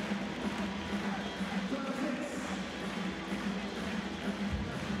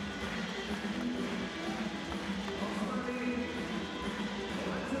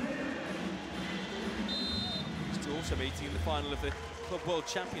 also meeting in the final of the Club World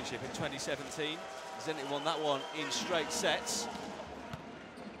Championship in 2017. Zenit won that one in straight sets.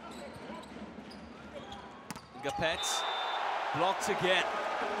 Gapet, blocked again.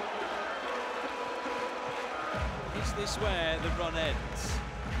 Is this where the run ends?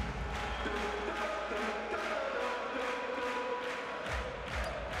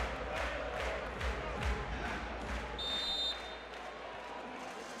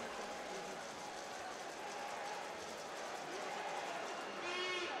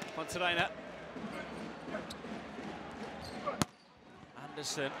 Pontarena.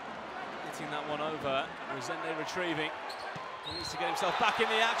 Anderson hitting that one over. Rosende retrieving. He needs to get himself back in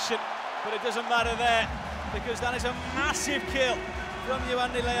the action, but it doesn't matter there because that is a massive kill from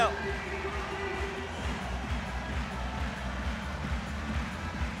Yoanni Leal.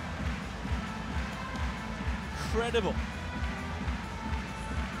 Incredible.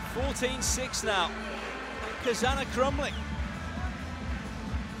 14-6 now. Kazan are crumbling.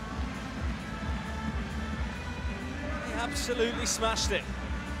 He absolutely smashed it.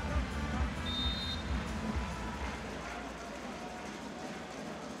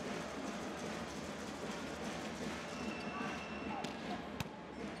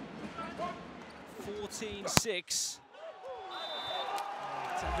 Take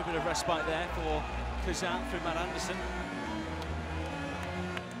a bit of respite there for Kazan through Matt Anderson.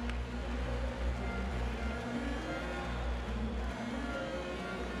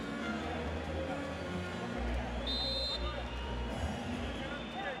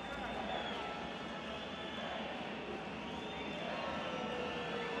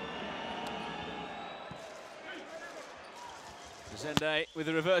 Zende with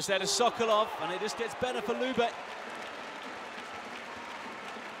the reverse there to Sokolov, and it just gets better for Lube.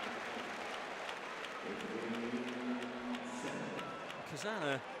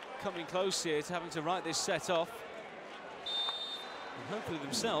 Kazan coming close here to having to write this set off. And hopefully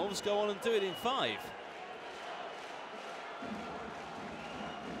themselves go on and do it in 5.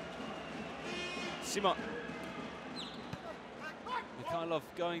 Simon. Mikhailov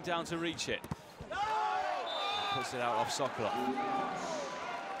going down to reach it. Puts it out off Sokolov.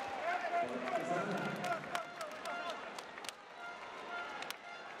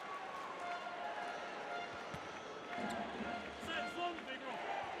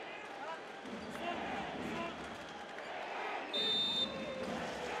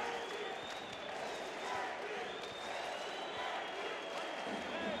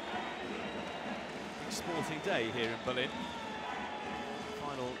 Big sporting day here in Berlin.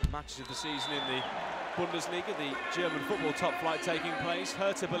 Final matches of the season in the Bundesliga, the German football top flight taking place.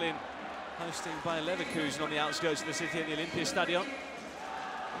 Hertha Berlin hosting Bayer Leverkusen on the outskirts of the city in the Olympiastadion.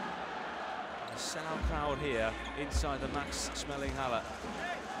 A sellout crowd here inside the Max Schmeling-Halle.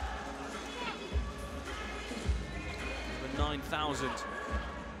 Over 9,000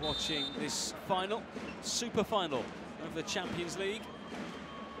 watching this final, super final of the Champions League.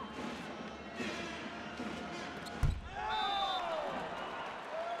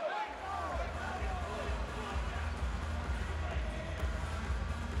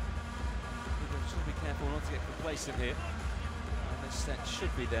 Not to get complacent here, and this set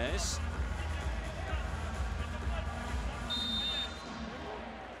should be theirs.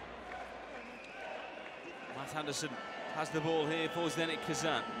 Matt Anderson has the ball here for Zenit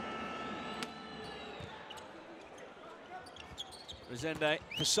Kazan. Rosende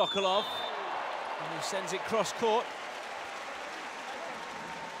for Sokolov, who sends it cross court.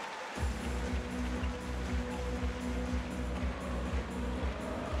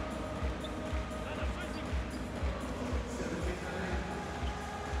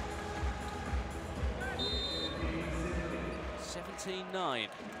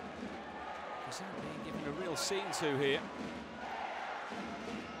 Kazan being given a real scene to here.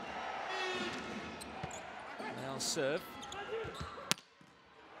 They'll serve.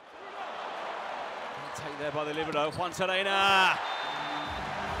 Take there by the libero, Pontarena.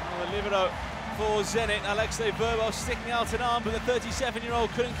 Oh, the libero for Zenit, Alexei Verbov sticking out an arm, but the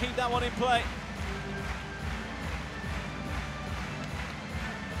 37-year-old couldn't keep that one in play.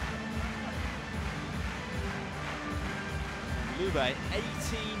 Lube 18-9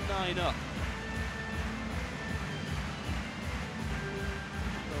 up.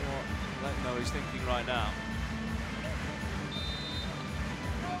 I don't know what Letno is thinking right now.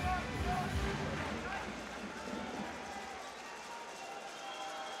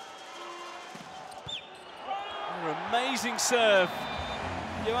 Amazing serve.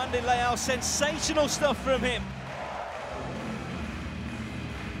 Yoanni Leal, sensational stuff from him.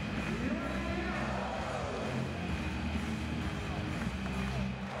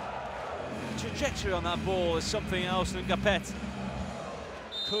 trajectory on that ball is something else, and Gapet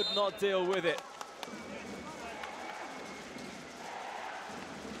could not deal with it.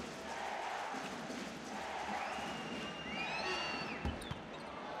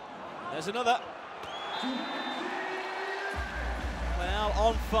 There's another. Well,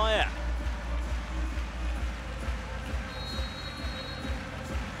 on fire.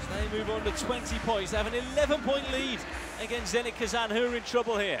 So they move on to 20 points. They have an 11-point lead against Zenit Kazan, who are in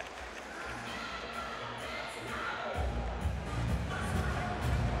trouble here.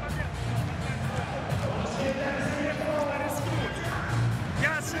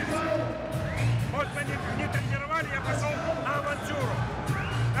 Вот мы не тренировали, я пошел на авантюру.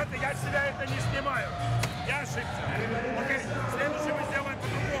 Это я себя это не снимаю. Я ошибся. Окей, следующий мы сделаем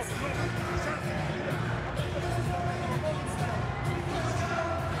по-другому.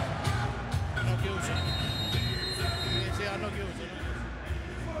 No chiuso. Sì, hanno chiuso.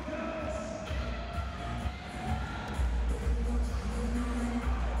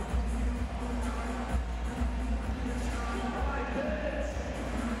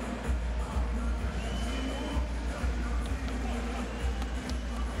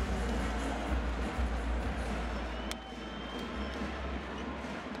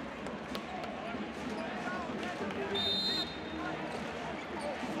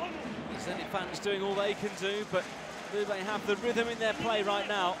 Zenit fans doing all they can do, but do they have the rhythm in their play right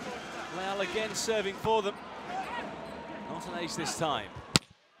now? Leal again serving for them. Not an ace this time.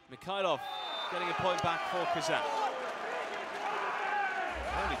 Mikhailov getting a point back for Kazan.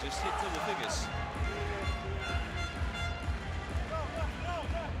 Only just hit double figures.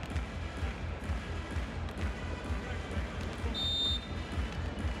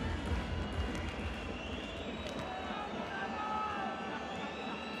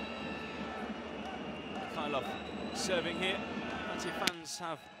 Mikhailov serving here. Plenty of fans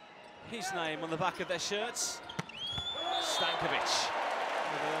have his name on the back of their shirts. Stankovic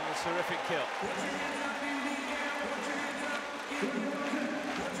with a terrific kill.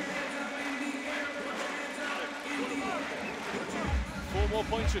 4 more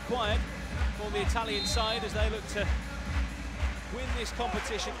points required for the Italian side as they look to win this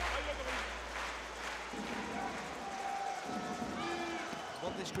competition.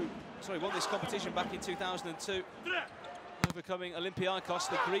 Won this competition back in 2002, overcoming Olympiakos,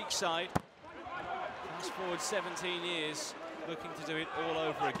 the Greek side. Fast forward 17 years, looking to do it all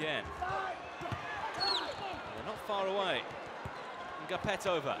over again. They're not far away. Gapet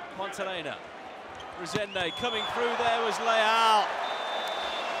over, Pontalena. Resende coming through, there was Leal.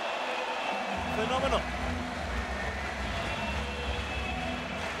 Phenomenal.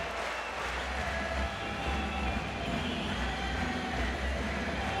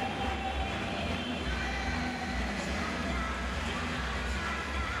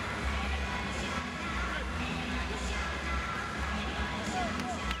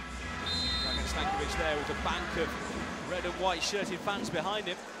 Stankovic there with a bank of red and white shirted fans behind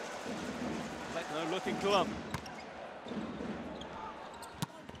him. No looking glum.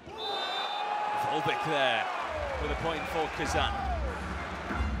 Volbeck there with a point for Kazan.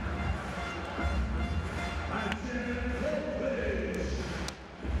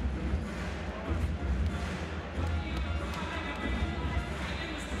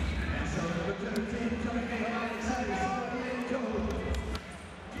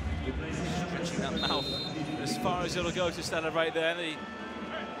 Stretching that mouth as far as it'll go to celebrate there. The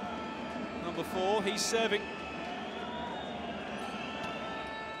number 4, he's serving.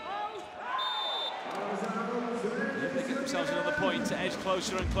 They get themselves another point to edge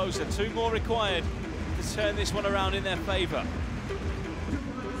closer and closer. 2 more required to turn this one around in their favour.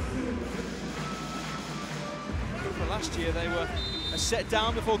 Last year they were a set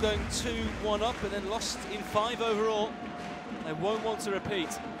down before going 2-1 up, but then lost in 5 overall. They won't want to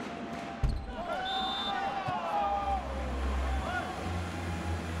repeat.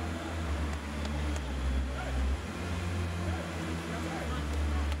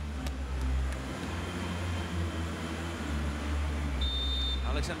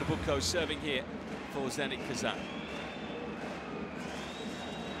 Alexander Bukko serving here for Zenit Kazan.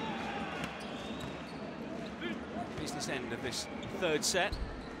 Business end of this 3rd set.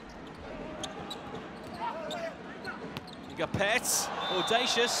 Gapet,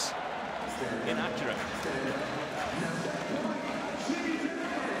 audacious, inaccurate.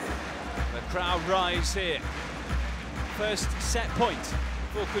 The crowd rise here. First set point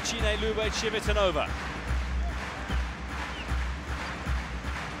for Cucine Lube Civitanova.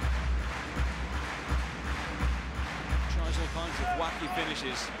 Kinds of wacky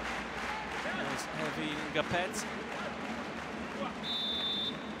finishes. There's heavy Gapet.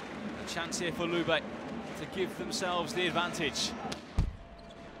 Chance here for Lube to give themselves the advantage.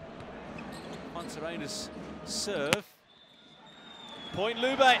 Montserrat's serve. Point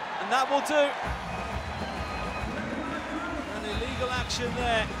Lube, and that will do. An illegal action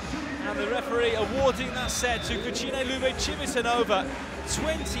there, and the referee awarding that set to Cucine Lube Civitanova.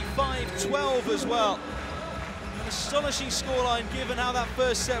 25-12 as well. An astonishing scoreline given how that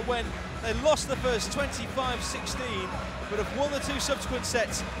first set went. They lost the first 25-16, but have won the two subsequent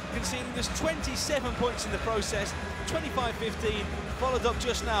sets, conceding just 27 points in the process. 25-15, followed up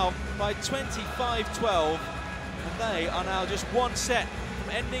just now by 25-12. And they are now just one set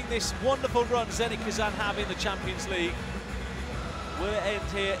from ending this wonderful run Zenit Kazan have in the Champions League. Will it end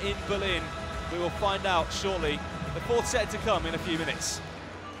here in Berlin? We will find out shortly. The fourth set to come in a few minutes.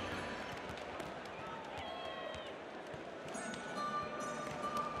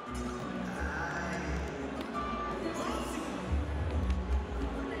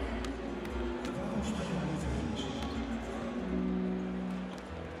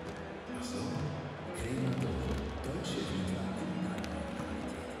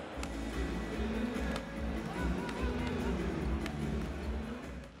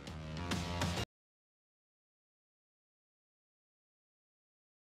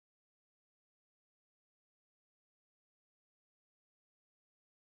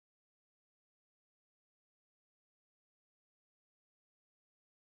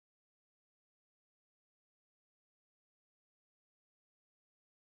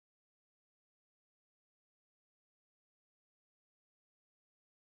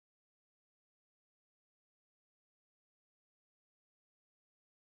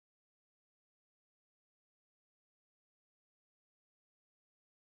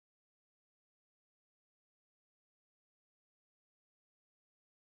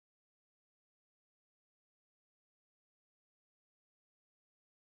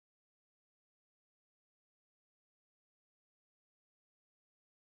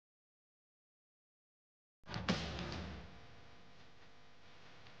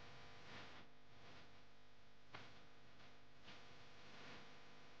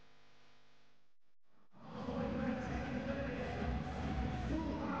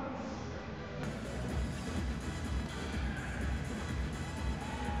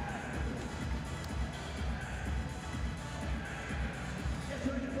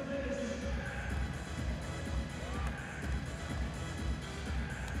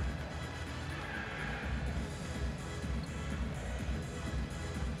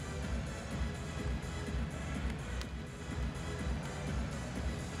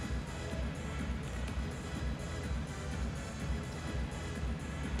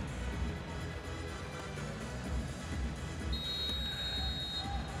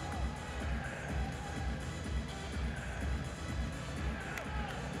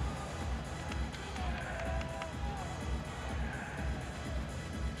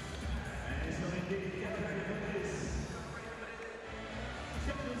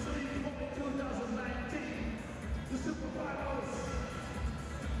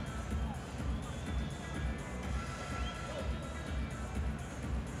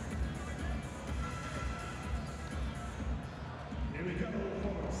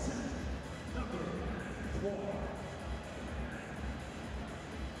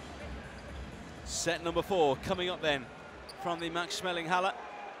 Set number 4 coming up then from the Max Schmeling-Halle.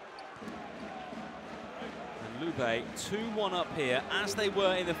 And Lube 2-1 up here as they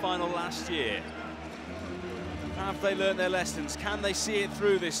were in the final last year. Have they learned their lessons? Can they see it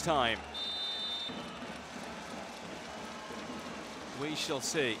through this time? We shall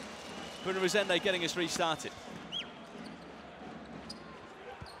see. Bruno Resende getting us restarted.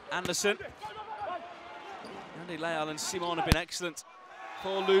 Anderson. Andy Leal and Simon have been excellent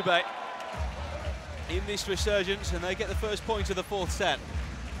for Lube in this resurgence, and they get the first point of the fourth set.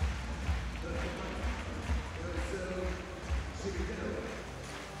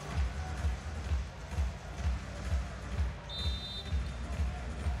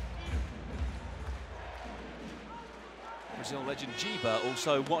 Brazil legend Jiba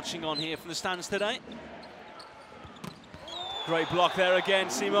also watching on here from the stands today. Great block there again,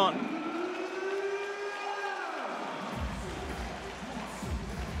 Simon.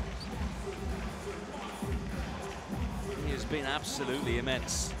 He has been absolutely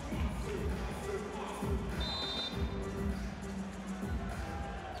immense.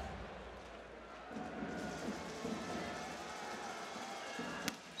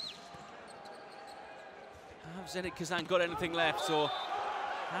 Have Zenit Kazan got anything left, or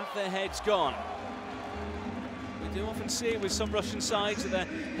have their heads gone? We do often see it with some Russian sides that their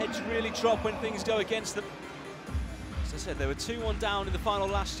heads really drop when things go against them. As I said, they were 2-1 down in the final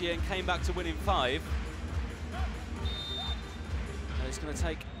last year and came back to win in 5. And it's going to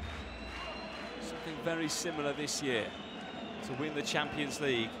take something very similar this year to win the Champions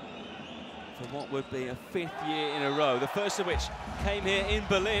League for what would be a 5th year in a row. The first of which came here in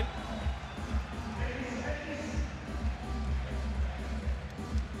Berlin.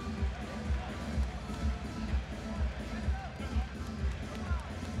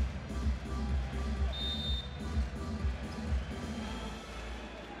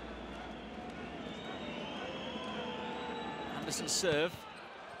 Anderson's serve.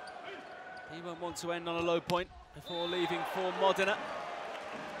 He won't want to end on a low point before leaving for Modena.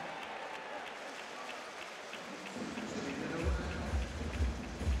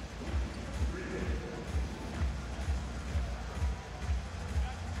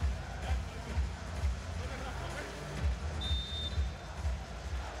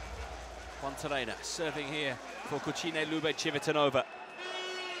 Quantarena serving here for Cucine Lube Civitanova.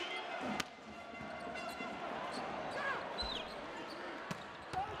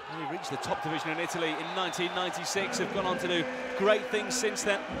 They reached the top division in Italy in 1996, have gone on to do great things since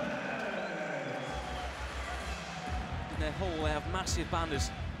then. In their hall, they have massive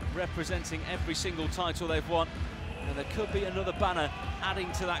banners representing every single title they've won, and there could be another banner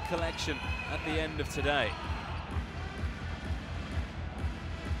adding to that collection at the end of today.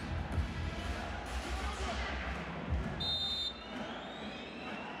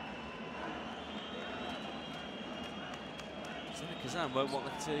 Zenit Kazan won't want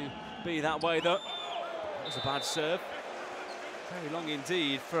it to be that way, though. That was a bad serve. Very long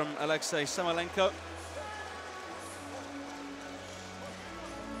indeed from Alexei Samolenko.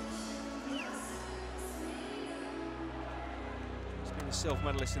 He's been a silver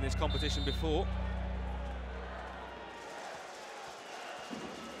medalist in this competition before.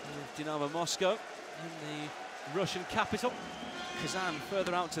 With Dynamo Moscow in the Russian capital. Kazan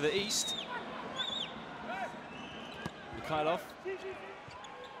further out to the east. Mikhailov.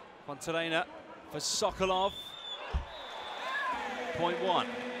 Quantarena for Sokolov. Point 1.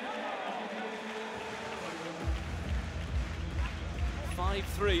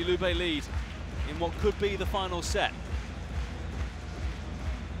 5-3 Lube lead in what could be the final set.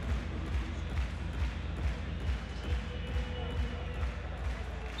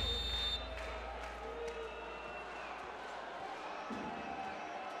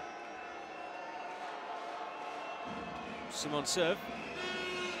 Simon serve.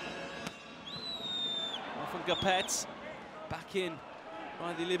 Off and Gapet. Back in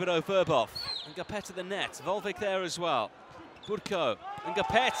by the libero Verbov. And Gapet at the net. Volvic there as well. Burko and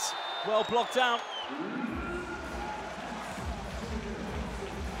Gapet. Well blocked down.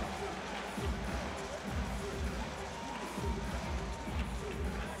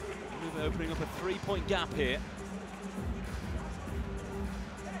 Lube opening up a 3-point gap here.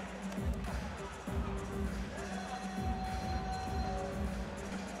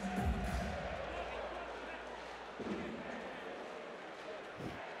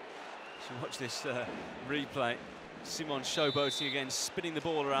 Watch this replay. Simon showboating again, spinning the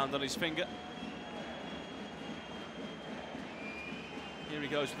ball around on his finger. Here he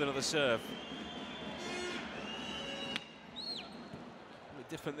goes with another serve. A bit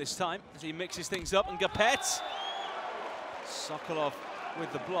different this time as he mixes things up, and Gapet. Sokolov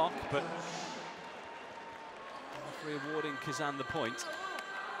with the block, but referee awarding Kazan the point.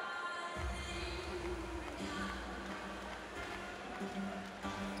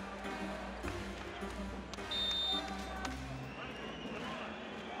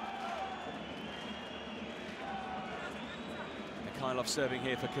 Mikhailov serving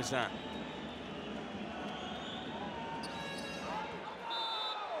here for Kazan.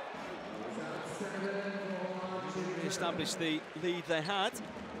 Re-established the lead they had.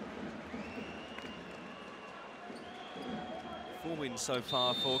 4 wins so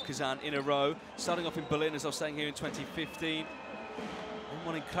far for Kazan in a row. Starting off in Berlin, as I was saying, here in 2015.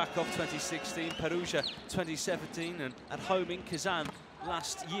 One in Krakow 2016, Perugia 2017, and at home in Kazan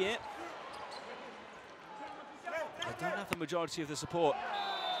last year. They don't have the majority of the support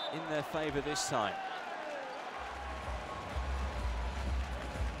in their favour this time.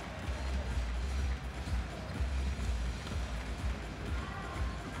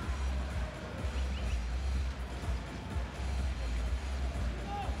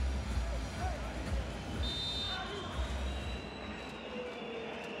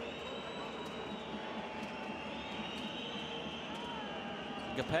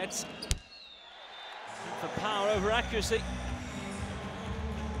 Gapet. For power over accuracy.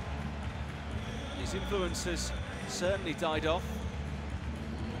 His influence has certainly died off.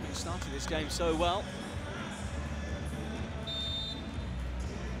 He started this game so well.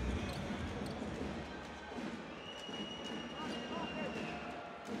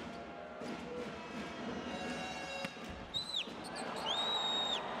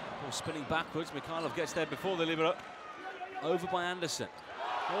 spinning backwards. Mikhailov gets there before the libero. Over by Anderson.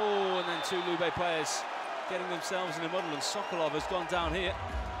 Oh, and then two Lube players getting themselves in a muddle, and Sokolov has gone down here,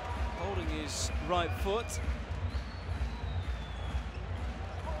 holding his right foot.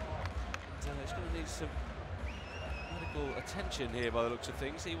 And, he's going to need some medical attention here by the looks of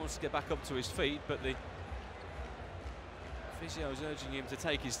things. He wants to get back up to his feet, but the physio is urging him to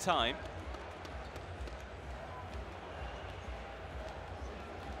take his time.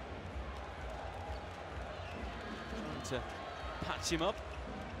 Trying to patch him up.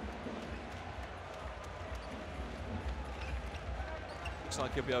 Looks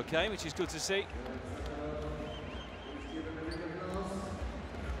like he'll be okay, which is good to see.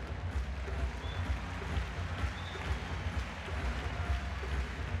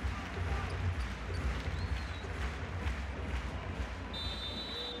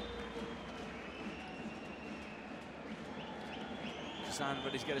 Kazan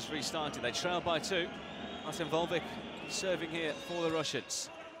ready to get us restarted. They trail by 2. Artem Volvic serving here for the Russians.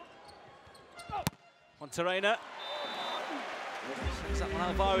 Monterena. Is that one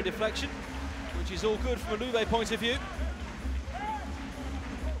Alvaro deflection, which is all good from a Lube point of view.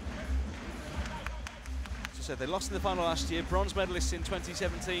 As I said, they lost in the final last year, bronze medalists in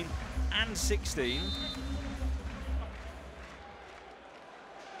 2017 and 16. It's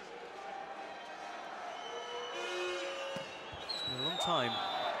been a long time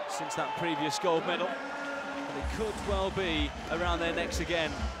since that previous gold medal, but it could well be around their necks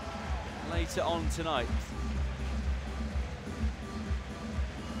again later on tonight.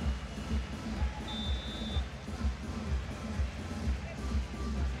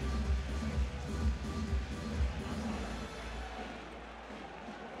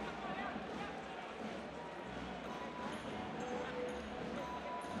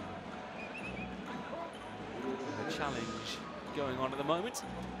 Challenge going on at the moment.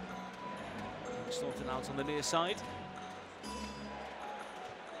 Staunton out on the near side.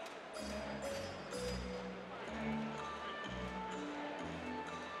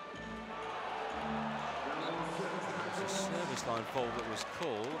 It's a service line foul that was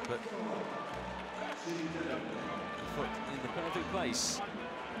called, but foot in the perfect place.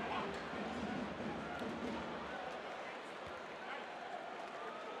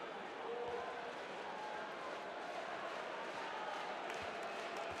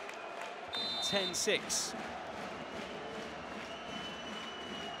 (10-6).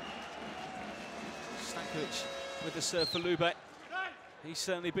 Stankovic with the serve for Lube. He's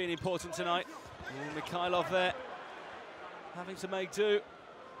certainly been important tonight. And Mikhailov there, having to make do.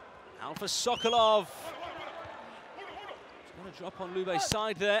 Out for Sokolov. He's going to drop on Lube's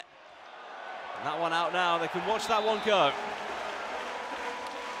side there. And that one out now. They can watch that one go.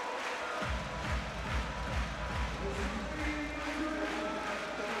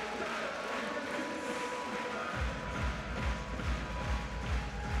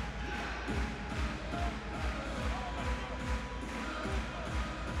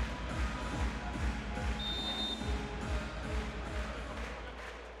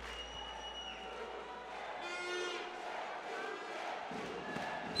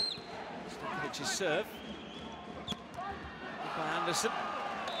 Stankovic's serve by Anderson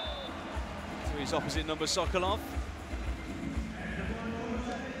to his opposite number, Sokolov.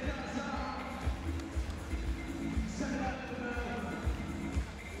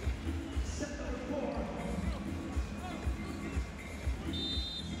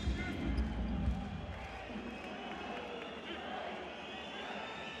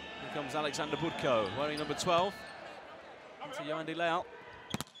 Here comes Alexander Budko, wearing number 12. To Yoandy Leal.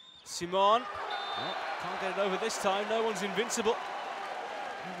 Simon, well, can't get it over this time. No one's invincible.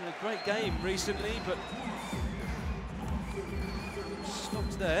 Having a great game recently, but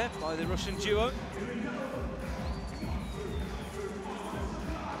stopped there by the Russian duo.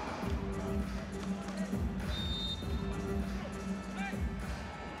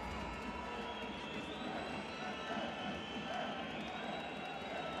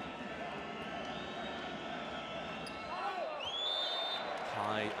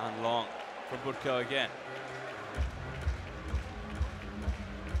 High and long from Budko again.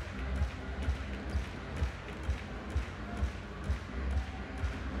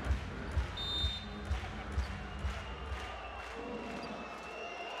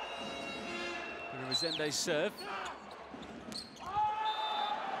 Rezende's serve.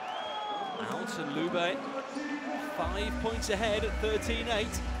 Out and Lube 5 points ahead at 13-8.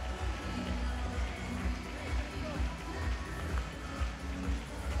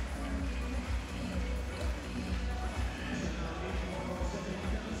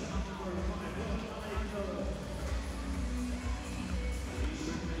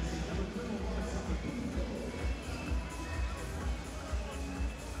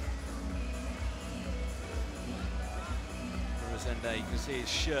 And you can see his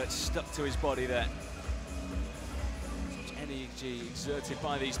shirt stuck to his body there. Such energy exerted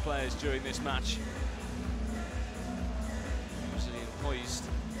by these players during this match. Brazilian poised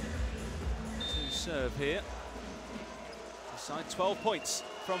to serve here. Decide 12 points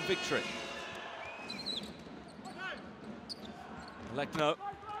from victory. Lekno,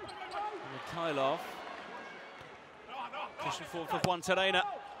 Mikhailov, pushing forward for Juanterena,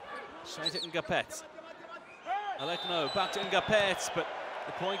 straight at Ngapet. Lekno back to Ngapet, but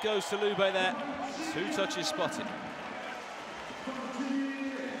the point goes to Lube there. 2 touches spotted.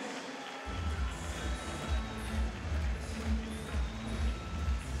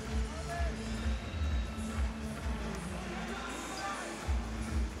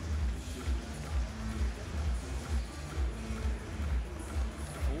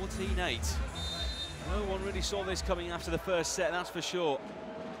 No one really saw this coming after the first set, that's for sure.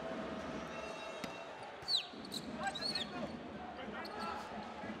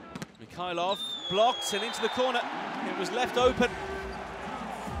 Mikhailov blocked and into the corner. It was left open.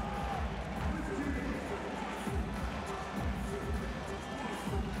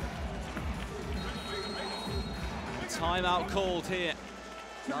 Timeout called here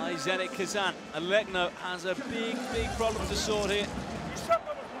by Zenit Kazan. And Lekno has a big problem to sort here.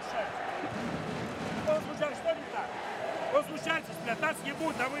 Возмущайтесь, блядь, нас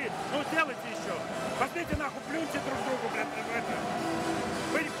ебут, а вы, ну, делайте еще. Возьмите нахуй, плюньте друг другу, блядь, это.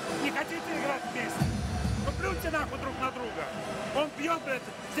 Вы не хотите играть вместе? Ну, плюньте нахуй друг на друга. Он бьет, блядь,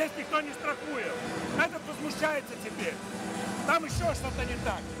 здесь никто не страхует. Этот возмущается теперь. Там еще что-то не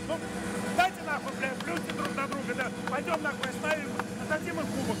так. Ну, дайте нахуй, блядь, плюньте друг на друга, да. Пойдем нахуй, оставим, отдадим им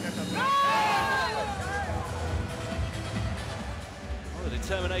кубок этот. Well, the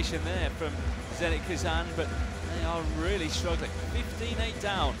determination there from Zenit Kazan, but they are really struggling. 15-8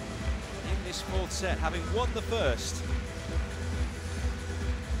 down in this 4th set, having won the first.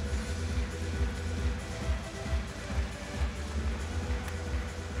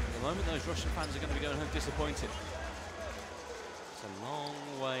 At the moment, those Russian fans are going to be going home disappointed. It's a long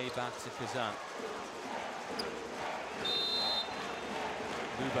way back to Kazan.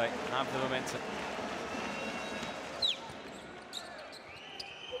 Lube have the momentum.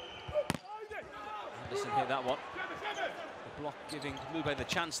 Anderson hit that one. The block giving Lube the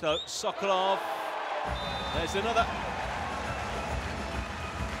chance though. Sokolov. There's another.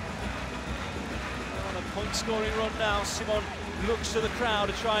 On a point scoring run now. Simon looks to the crowd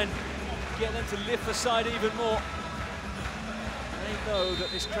to try and get them to lift the side even more. They know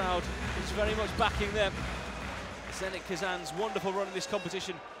that this crowd is very much backing them. Zenit Kazan's wonderful run in this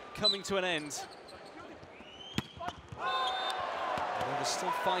competition coming to an end. They're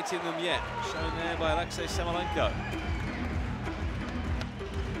still fighting them yet, shown there by Alexei Samolenko.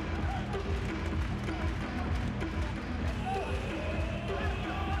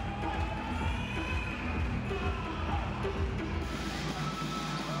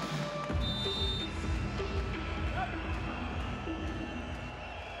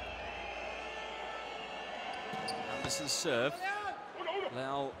 Anderson's serve.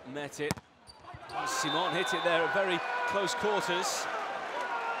 Leal met it. Simon hit it there at very close quarters.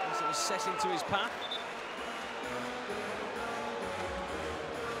 As it was set into his path.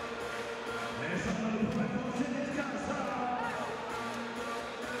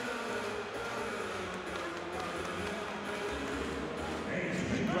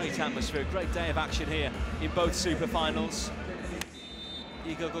 Great atmosphere, great day of action here in both super finals.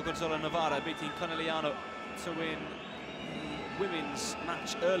 Igor Gorgonzola Navarra beating Conegliano to win the women's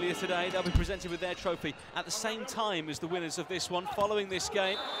match earlier today. They'll be presented with their trophy at the same time as the winners of this one. Following this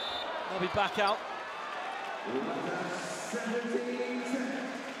game, they'll be back out.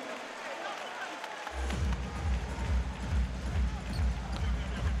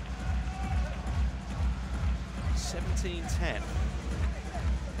 (17-10).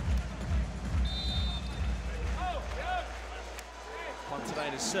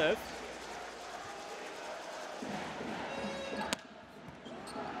 Ponteveda's serve.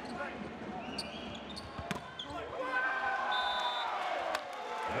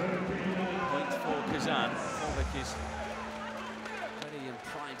 Point for Kazan. Volleyball is ready and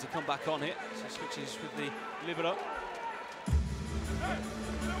primed to come back on it. So switches with the libero.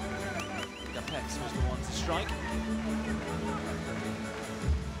 Gapet was the one to strike.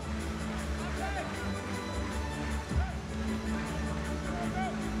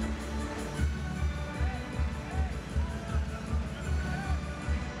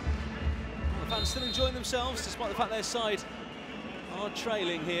 Well, the fans still enjoying themselves despite the fact their side are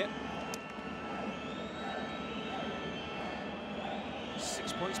trailing here.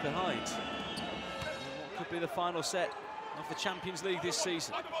 6 points behind. And what could be the final set of the Champions League this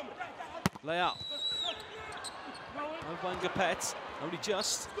season. Layout. Over by Ngapet, only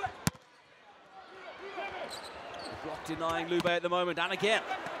just. Block denying Lube at the moment, and again,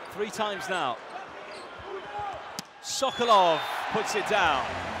 3 times now. Sokolov puts it down.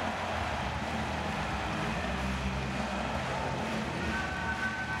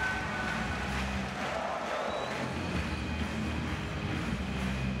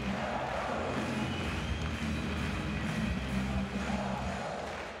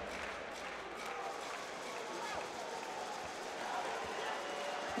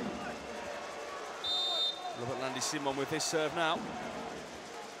 Simon with his serve now.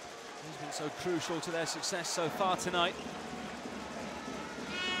 He's been so crucial to their success so far tonight.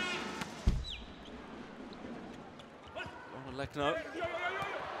 Lekno.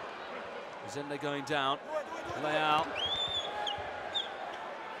 Zende going down. Layout.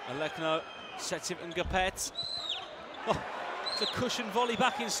 Lekno sets it in Ngapet. Oh, it's a cushion volley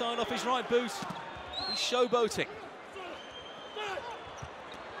back inside off his right boot. He's showboating.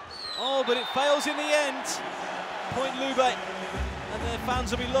 Oh, but it fails in the end. Point Lube, and their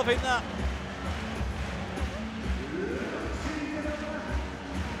fans will be loving that.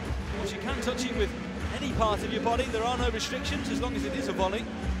 Of course, you can touch it with any part of your body. There are no restrictions as long as it is a volley.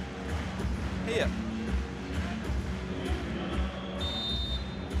 Here.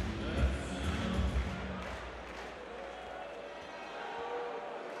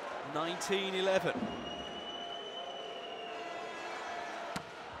 (19-11).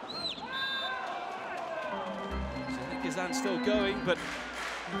 Kazan still going, but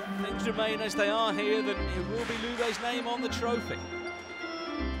things remain as they are here, then it will be Lube's name on the trophy.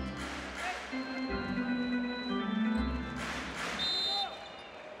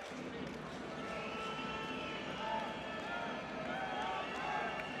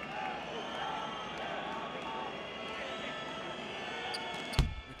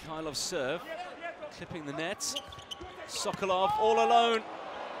 Mikhailov's serve, clipping the net. Sokolov all alone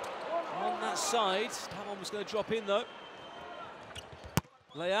on that side. That one was going to drop in though.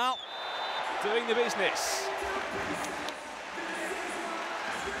 Layout, doing the business.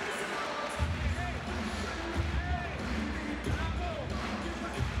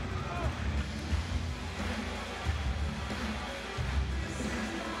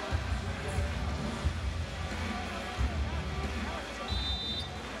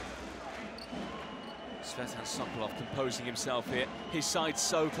 Svetan Sokolov composing himself here. His side's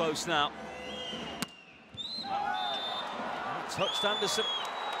so close now. Touched Anderson.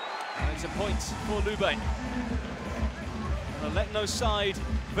 And it's a point for Lube. The Lekno side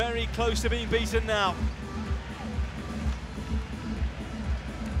very close to being beaten now.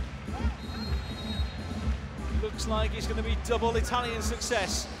 Looks like it's going to be double Italian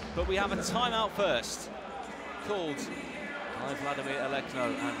success, but we have a timeout first, called by Vladimir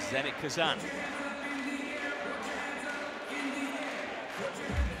Lekno and Zenit Kazan.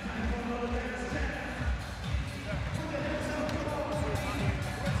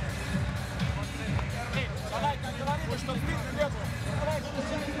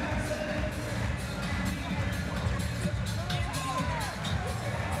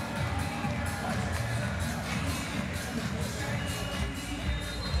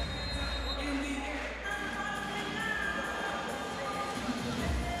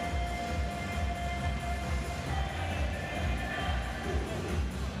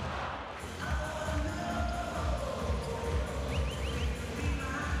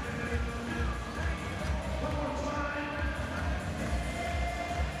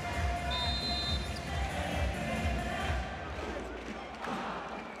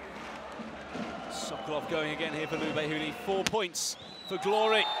 Going again here for Lube, who need 4 points for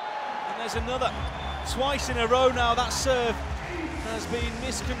glory. And there's another. Twice in a row now, that serve has been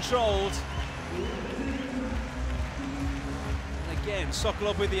miscontrolled. And again,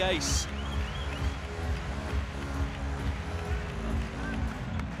 Sokolov with the ace.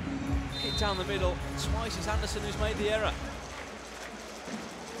 Hit down the middle. Twice it's Anderson who's made the error.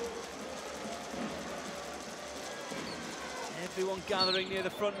 Everyone gathering near the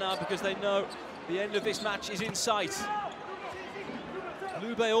front now because they know the end of this match is in sight.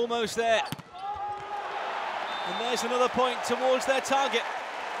 Lube almost there. And there's another point towards their target.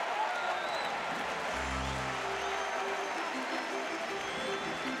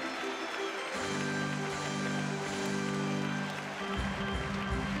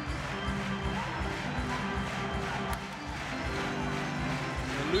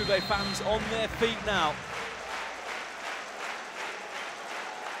 The Lube fans on their feet now.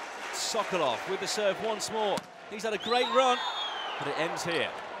 Sokolov with the serve once more. He's had a great run, but it ends here.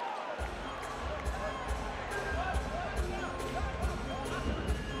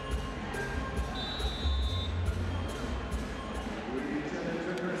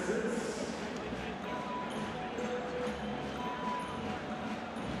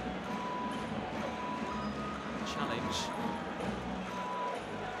 challenge.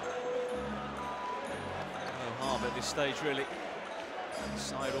 No harm at this stage, really.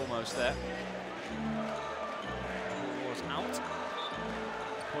 Side almost there. Ball was out.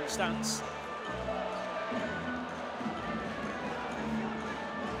 Point stands.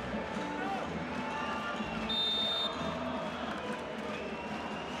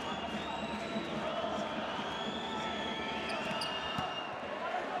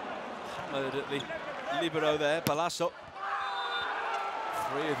 Hammered at the libero there, Balasso.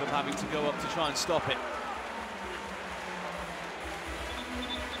 Three of them having to go up to try and stop it.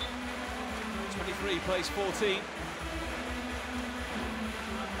 23 plays 14.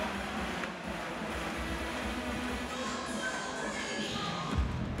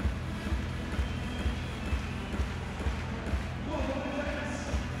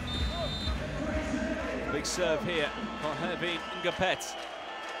 Big serve here for Hervin Ngapet.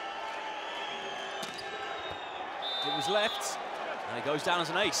 It was left, and it goes down as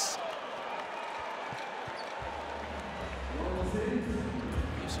an ace.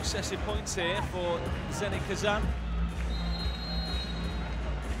 Successive points here for Zenit Kazan.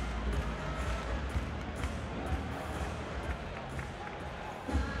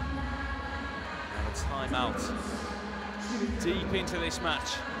 And a timeout. Deep into this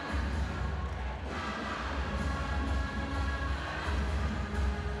match.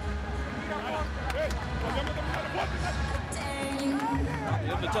 The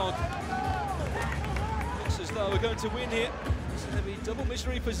underdog looks as though we're going to win here. It's going to be double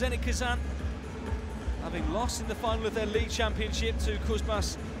misery for Zenit Kazan, having lost in the final of their league championship to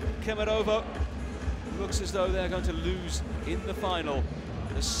Kuzmas Kemerovo. Looks as though they're going to lose in the final,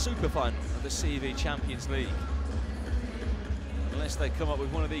 the super final of the CV Champions League. Unless they come up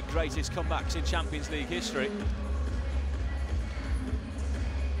with one of the greatest comebacks in Champions League history.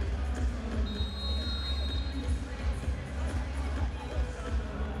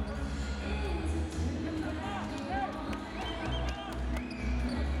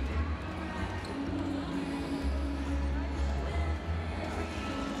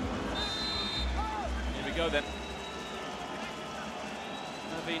 Go then.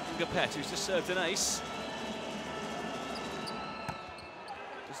 Hervin Ngapet, who's just served an ace.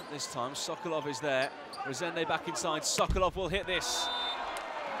 Doesn't this time. Sokolov is there. Rezende back inside. Sokolov will hit this.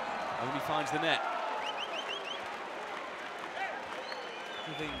 Only finds the net.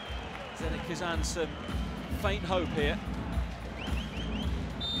 Giving Zenit Kazan some faint hope here.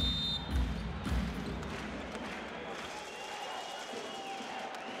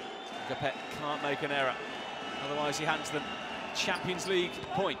 Ngapet can't make an error, otherwise he hands them Champions League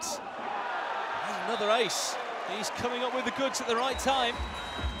points. There's another ace. He's coming up with the goods at the right time.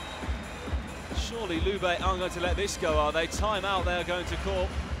 Surely Lube aren't going to let this go, are they? Time out they're going to call.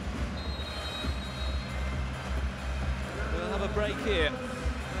 We'll have a break here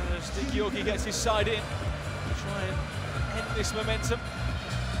as Georgi gets his side in to try and end this momentum.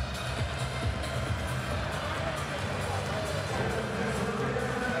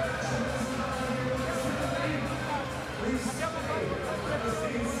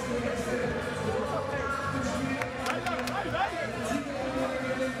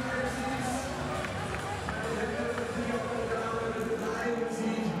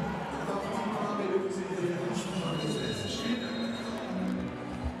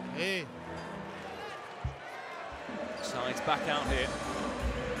 Sides back out here.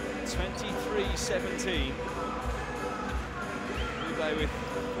 23-17. Lube with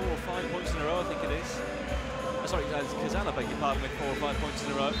 4 or 5 points in a row, I think it is. Sorry, Kazan, I beg your pardon, with 4 or 5 points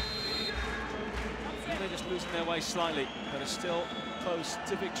in a row. They're just losing their way slightly, but are still close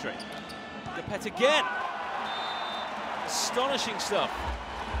to victory. Ngapet again. Astonishing stuff.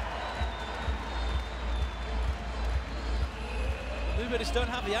 Lube just don't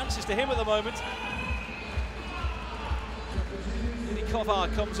have the answers to him at the moment.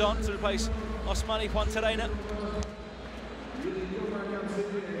 Kovar comes on to replace Osmani Juanterena.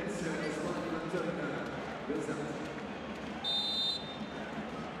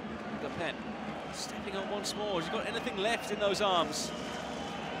 Ngapet stepping on once more. Has he got anything left in those arms?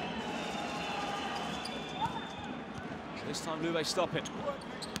 This time Lube stop it.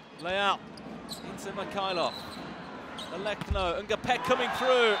 Lay out into Mikhailov. Alekno and Ngapet coming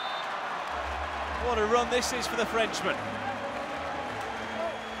through. What a run this is for the Frenchman.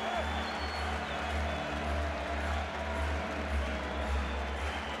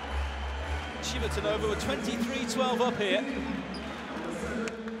 Civitanova with 23-12 up here.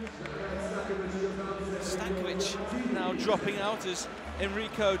 Stankovic now dropping out as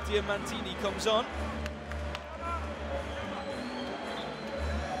Enrico Diamantini comes on.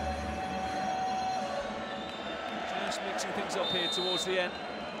 switching things up here towards the end.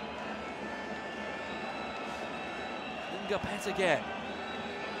 Pet again.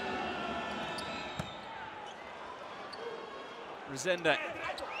 Resende,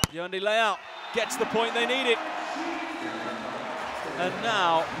 Yondi layout, gets the point they needed. And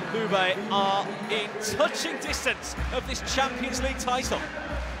now Lube are in touching distance of this Champions League title.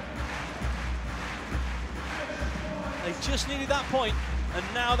 They just needed that point, and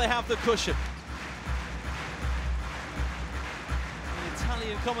now they have the cushion. The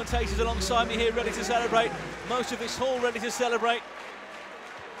Italian commentators alongside me here ready to celebrate. Most of this hall ready to celebrate.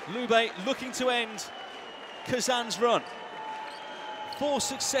 Lube looking to end Kazan's run. 4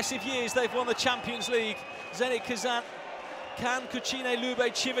 successive years they've won the Champions League. Zenit Kazan, can Cucine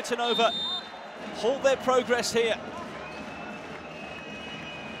Lube Civitanova hold their progress here?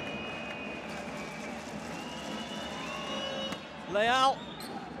 Leal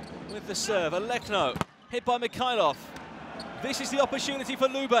with the serve, Alekno, hit by Mikhailov. This is the opportunity for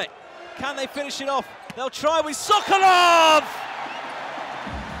Lube. Can they finish it off? They'll try with Sokolov!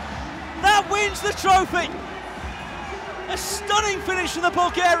 That wins the trophy! A stunning finish from the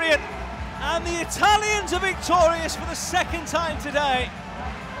Bulgarian, and the Italians are victorious for the 2nd time today.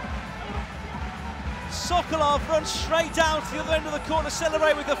 Sokolov runs straight down to the other end of the court to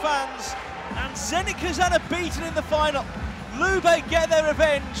celebrate with the fans, and Zenit Kazan are beaten in the final. Lube get their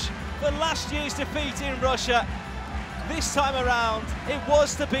revenge for last year's defeat in Russia. This time around, it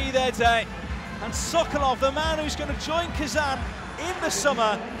was to be their day. And Sokolov, the man who's going to join Kazan in the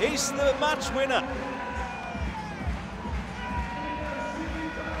summer, is the match winner.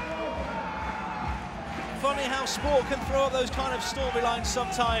 Funny how sport can throw up those kind of storylines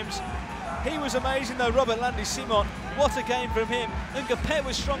sometimes. He was amazing though, Robert Landis-Simon. What a game from him. Ngapet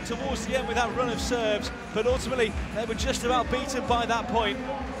was strong towards the end with that run of serves, but ultimately they were just about beaten by that point.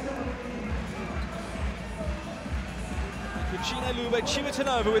 Cucine Lube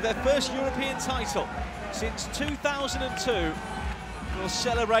Civitanova, with their first European title since 2002, will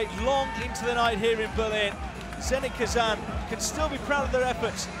celebrate long into the night here in Berlin. Zenit Kazan can still be proud of their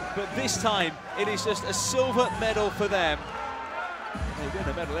efforts, but this time it is just a silver medal for them. They win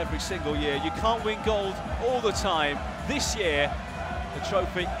a medal every single year. You can't win gold all the time. This year, the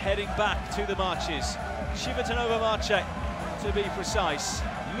trophy heading back to the marches. Civitanova Marche, to be precise.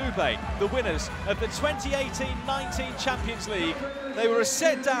 Lube, the winners of the 2018-19 Champions League. They were a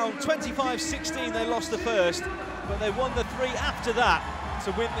set down, 25-16, they lost the first, but they won the 3 after that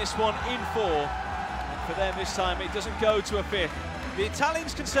to win this one in 4. And for them this time, it doesn't go to a 5th. The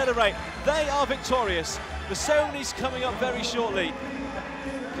Italians can celebrate, they are victorious. The ceremony's coming up very shortly.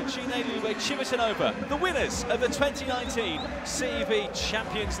 Cucine Lube Civitanova, the winners of the 2019 CEV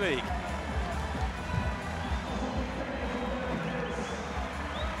Champions League.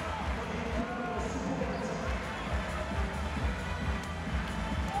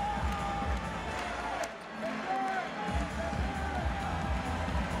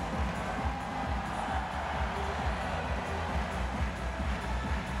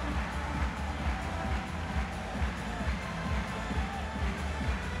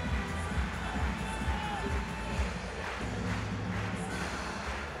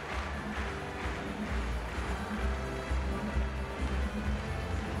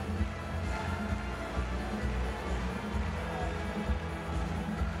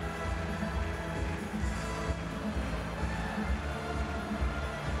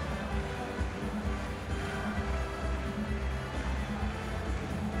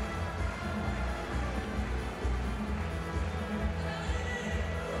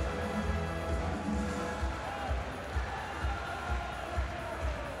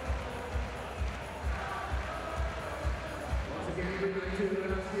 Once again, we bring to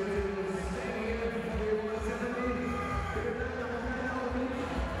the